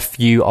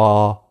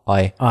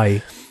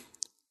 FURI.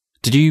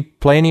 Did you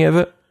play any of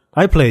it?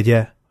 I played,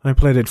 yeah. I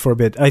played it for a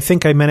bit. I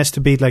think I managed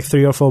to beat like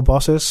 3 or 4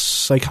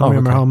 bosses. I can't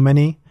remember how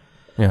many.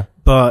 Yeah.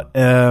 But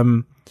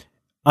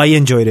I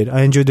enjoyed it.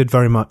 I enjoyed it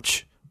very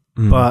much.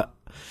 But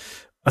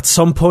at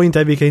some point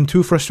I became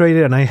too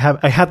frustrated, and I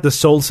had the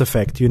Souls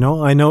effect, you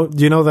know?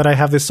 You know that I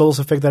have this Souls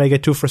effect that I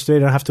get too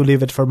frustrated and I have to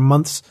leave it for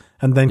months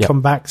and then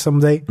come back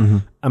someday.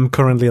 I'm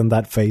currently on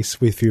that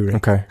phase with Fury.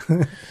 Okay.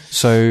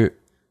 So,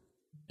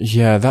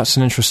 yeah, that's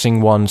an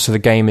interesting one. So the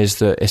game is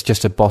that it's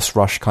just a boss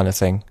rush kind of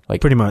thing.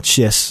 Like, pretty much,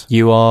 yes.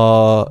 You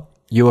are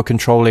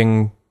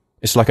controlling.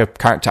 It's like a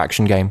character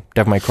action game,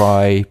 Devil May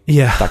Cry,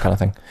 that kind of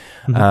thing.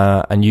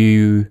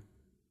 And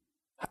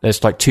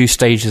there's like 2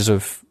 stages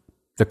of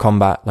the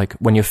combat. Like,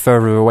 when you're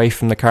further away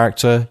from the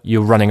character,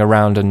 you're running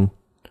around and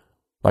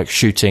like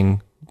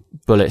shooting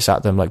bullets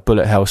at them, like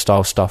bullet hell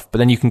style stuff. But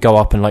then you can go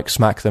up and like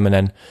smack them, and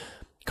then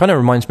it kind of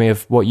reminds me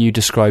of what you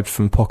described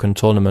from Pokken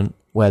Tournament,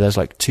 where there's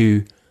like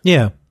 2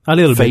 a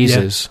little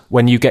phases. Bit,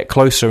 when you get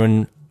closer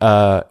and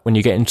when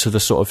you get into the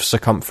sort of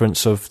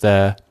circumference of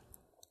their,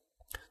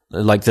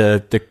 like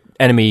the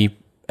enemy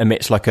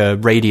emits like a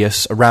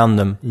radius around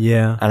them.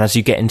 Yeah. And as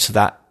you get into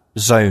that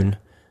zone,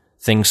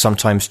 things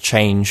sometimes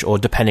change, or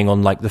depending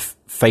on like the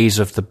phase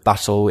of the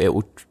battle, it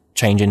will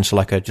change into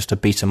like just a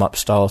beat 'em up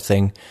style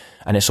thing.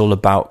 And it's all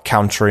about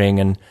countering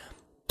and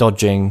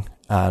dodging.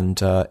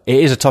 And it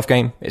is a tough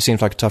game. It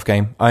seems like a tough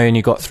game. I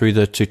only got through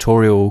the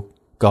tutorial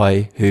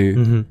guy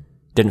who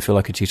didn't feel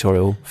like a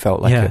tutorial,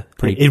 felt like a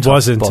pretty It tough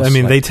wasn't. boss. I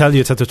mean, like, they tell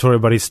you it's a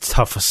tutorial, but it's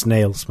tough as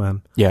nails,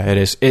 man. Yeah, it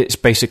is. It's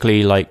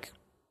basically like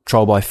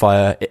trial by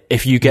fire.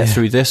 If you get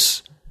through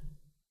this,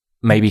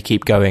 maybe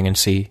keep going and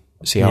see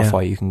how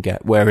far you can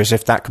get. Whereas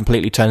if that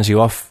completely turns you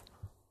off,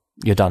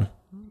 you're done.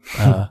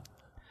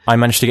 I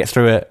managed to get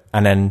through it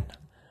and then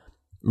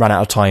ran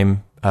out of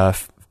time. I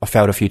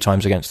failed a few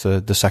times against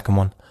the second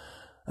one.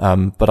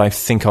 But I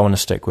think I want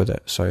to stick with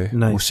it. So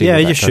we'll see. Yeah,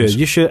 you should.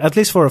 You should, at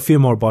least for a few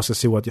more bosses,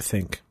 see what you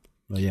think.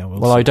 Yeah,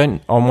 well, see.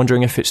 I'm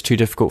wondering if it's too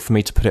difficult for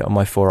me to put it on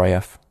my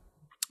 4IF.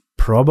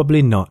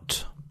 Probably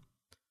not.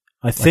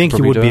 I think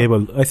you would be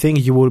able. I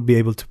think you would be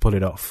able to pull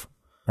it off.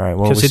 All right.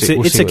 Well, because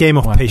it's a game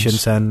of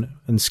patience and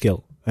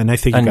skill, and I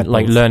think you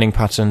like both. Learning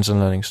patterns and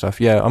learning stuff.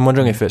 Yeah, I'm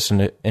wondering if it's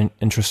an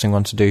interesting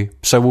one to do.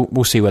 So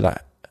we'll see where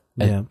that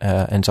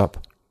ends up.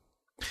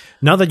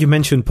 Now that you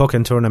mentioned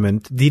Pokken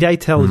Tournament, did I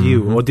tell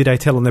you, or did I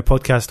tell on the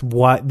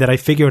podcast that I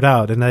figured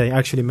out, and I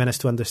actually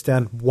managed to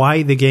understand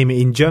why the game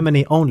in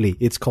Germany only,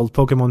 it's called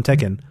Pokemon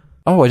Tekken?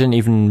 Oh, I didn't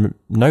even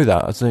know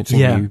that. I don't think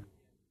you...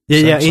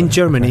 Yeah, in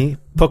Germany,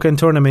 Pokken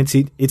Tournament,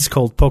 it's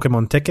called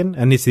Pokemon Tekken,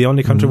 and it's the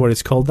only country where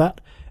it's called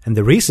that. And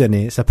the reason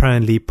is,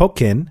 apparently,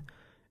 Pokken,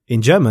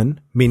 in German,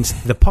 means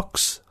the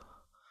pox.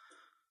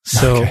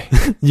 So,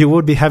 you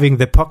would be having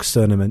the pox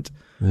tournament.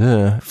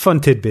 Fun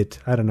tidbit.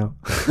 I don't know.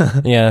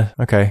 Yeah.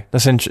 Okay.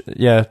 That's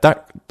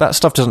that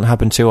stuff doesn't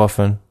happen too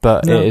often,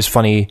 but it is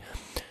funny.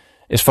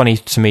 It's funny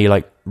to me,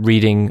 like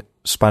reading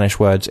Spanish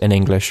words in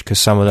English, because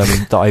some of them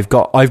that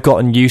I've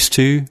gotten used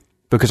to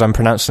because I'm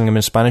pronouncing them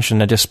in Spanish and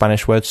they're just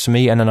Spanish words to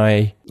me. And then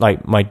I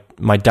like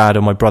my dad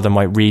or my brother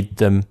might read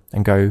them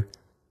and go,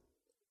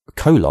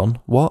 colon?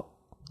 What?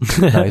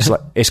 No,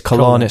 it's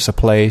colon. It's a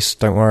place.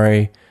 Don't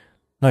worry.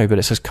 No, but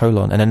it says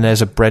colon. And then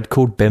there's a bread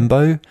called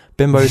Bimbo.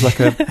 Bimbo is like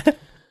a...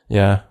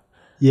 Yeah.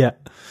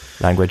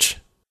 Language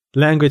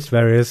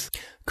barriers.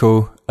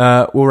 Cool.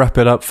 We'll wrap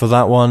it up for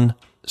that one.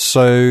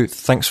 So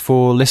thanks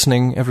for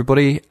listening,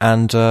 everybody.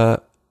 And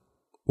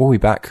we'll be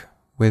back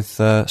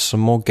with some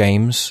more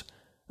games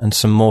and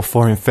some more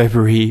Foreign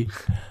February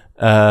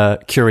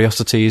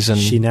curiosities and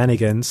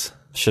shenanigans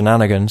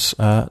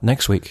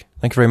next week.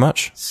 Thank you very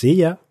much. See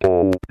ya.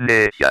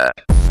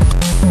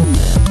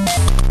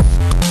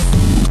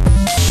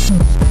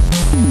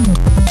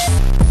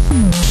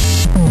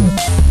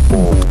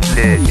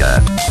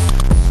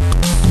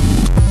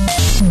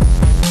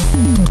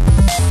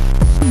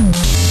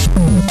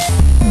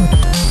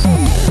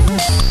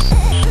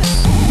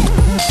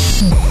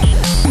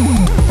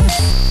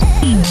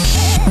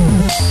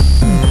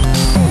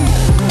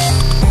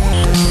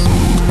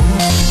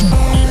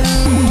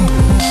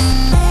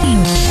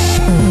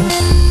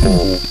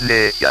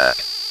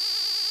 Nigga.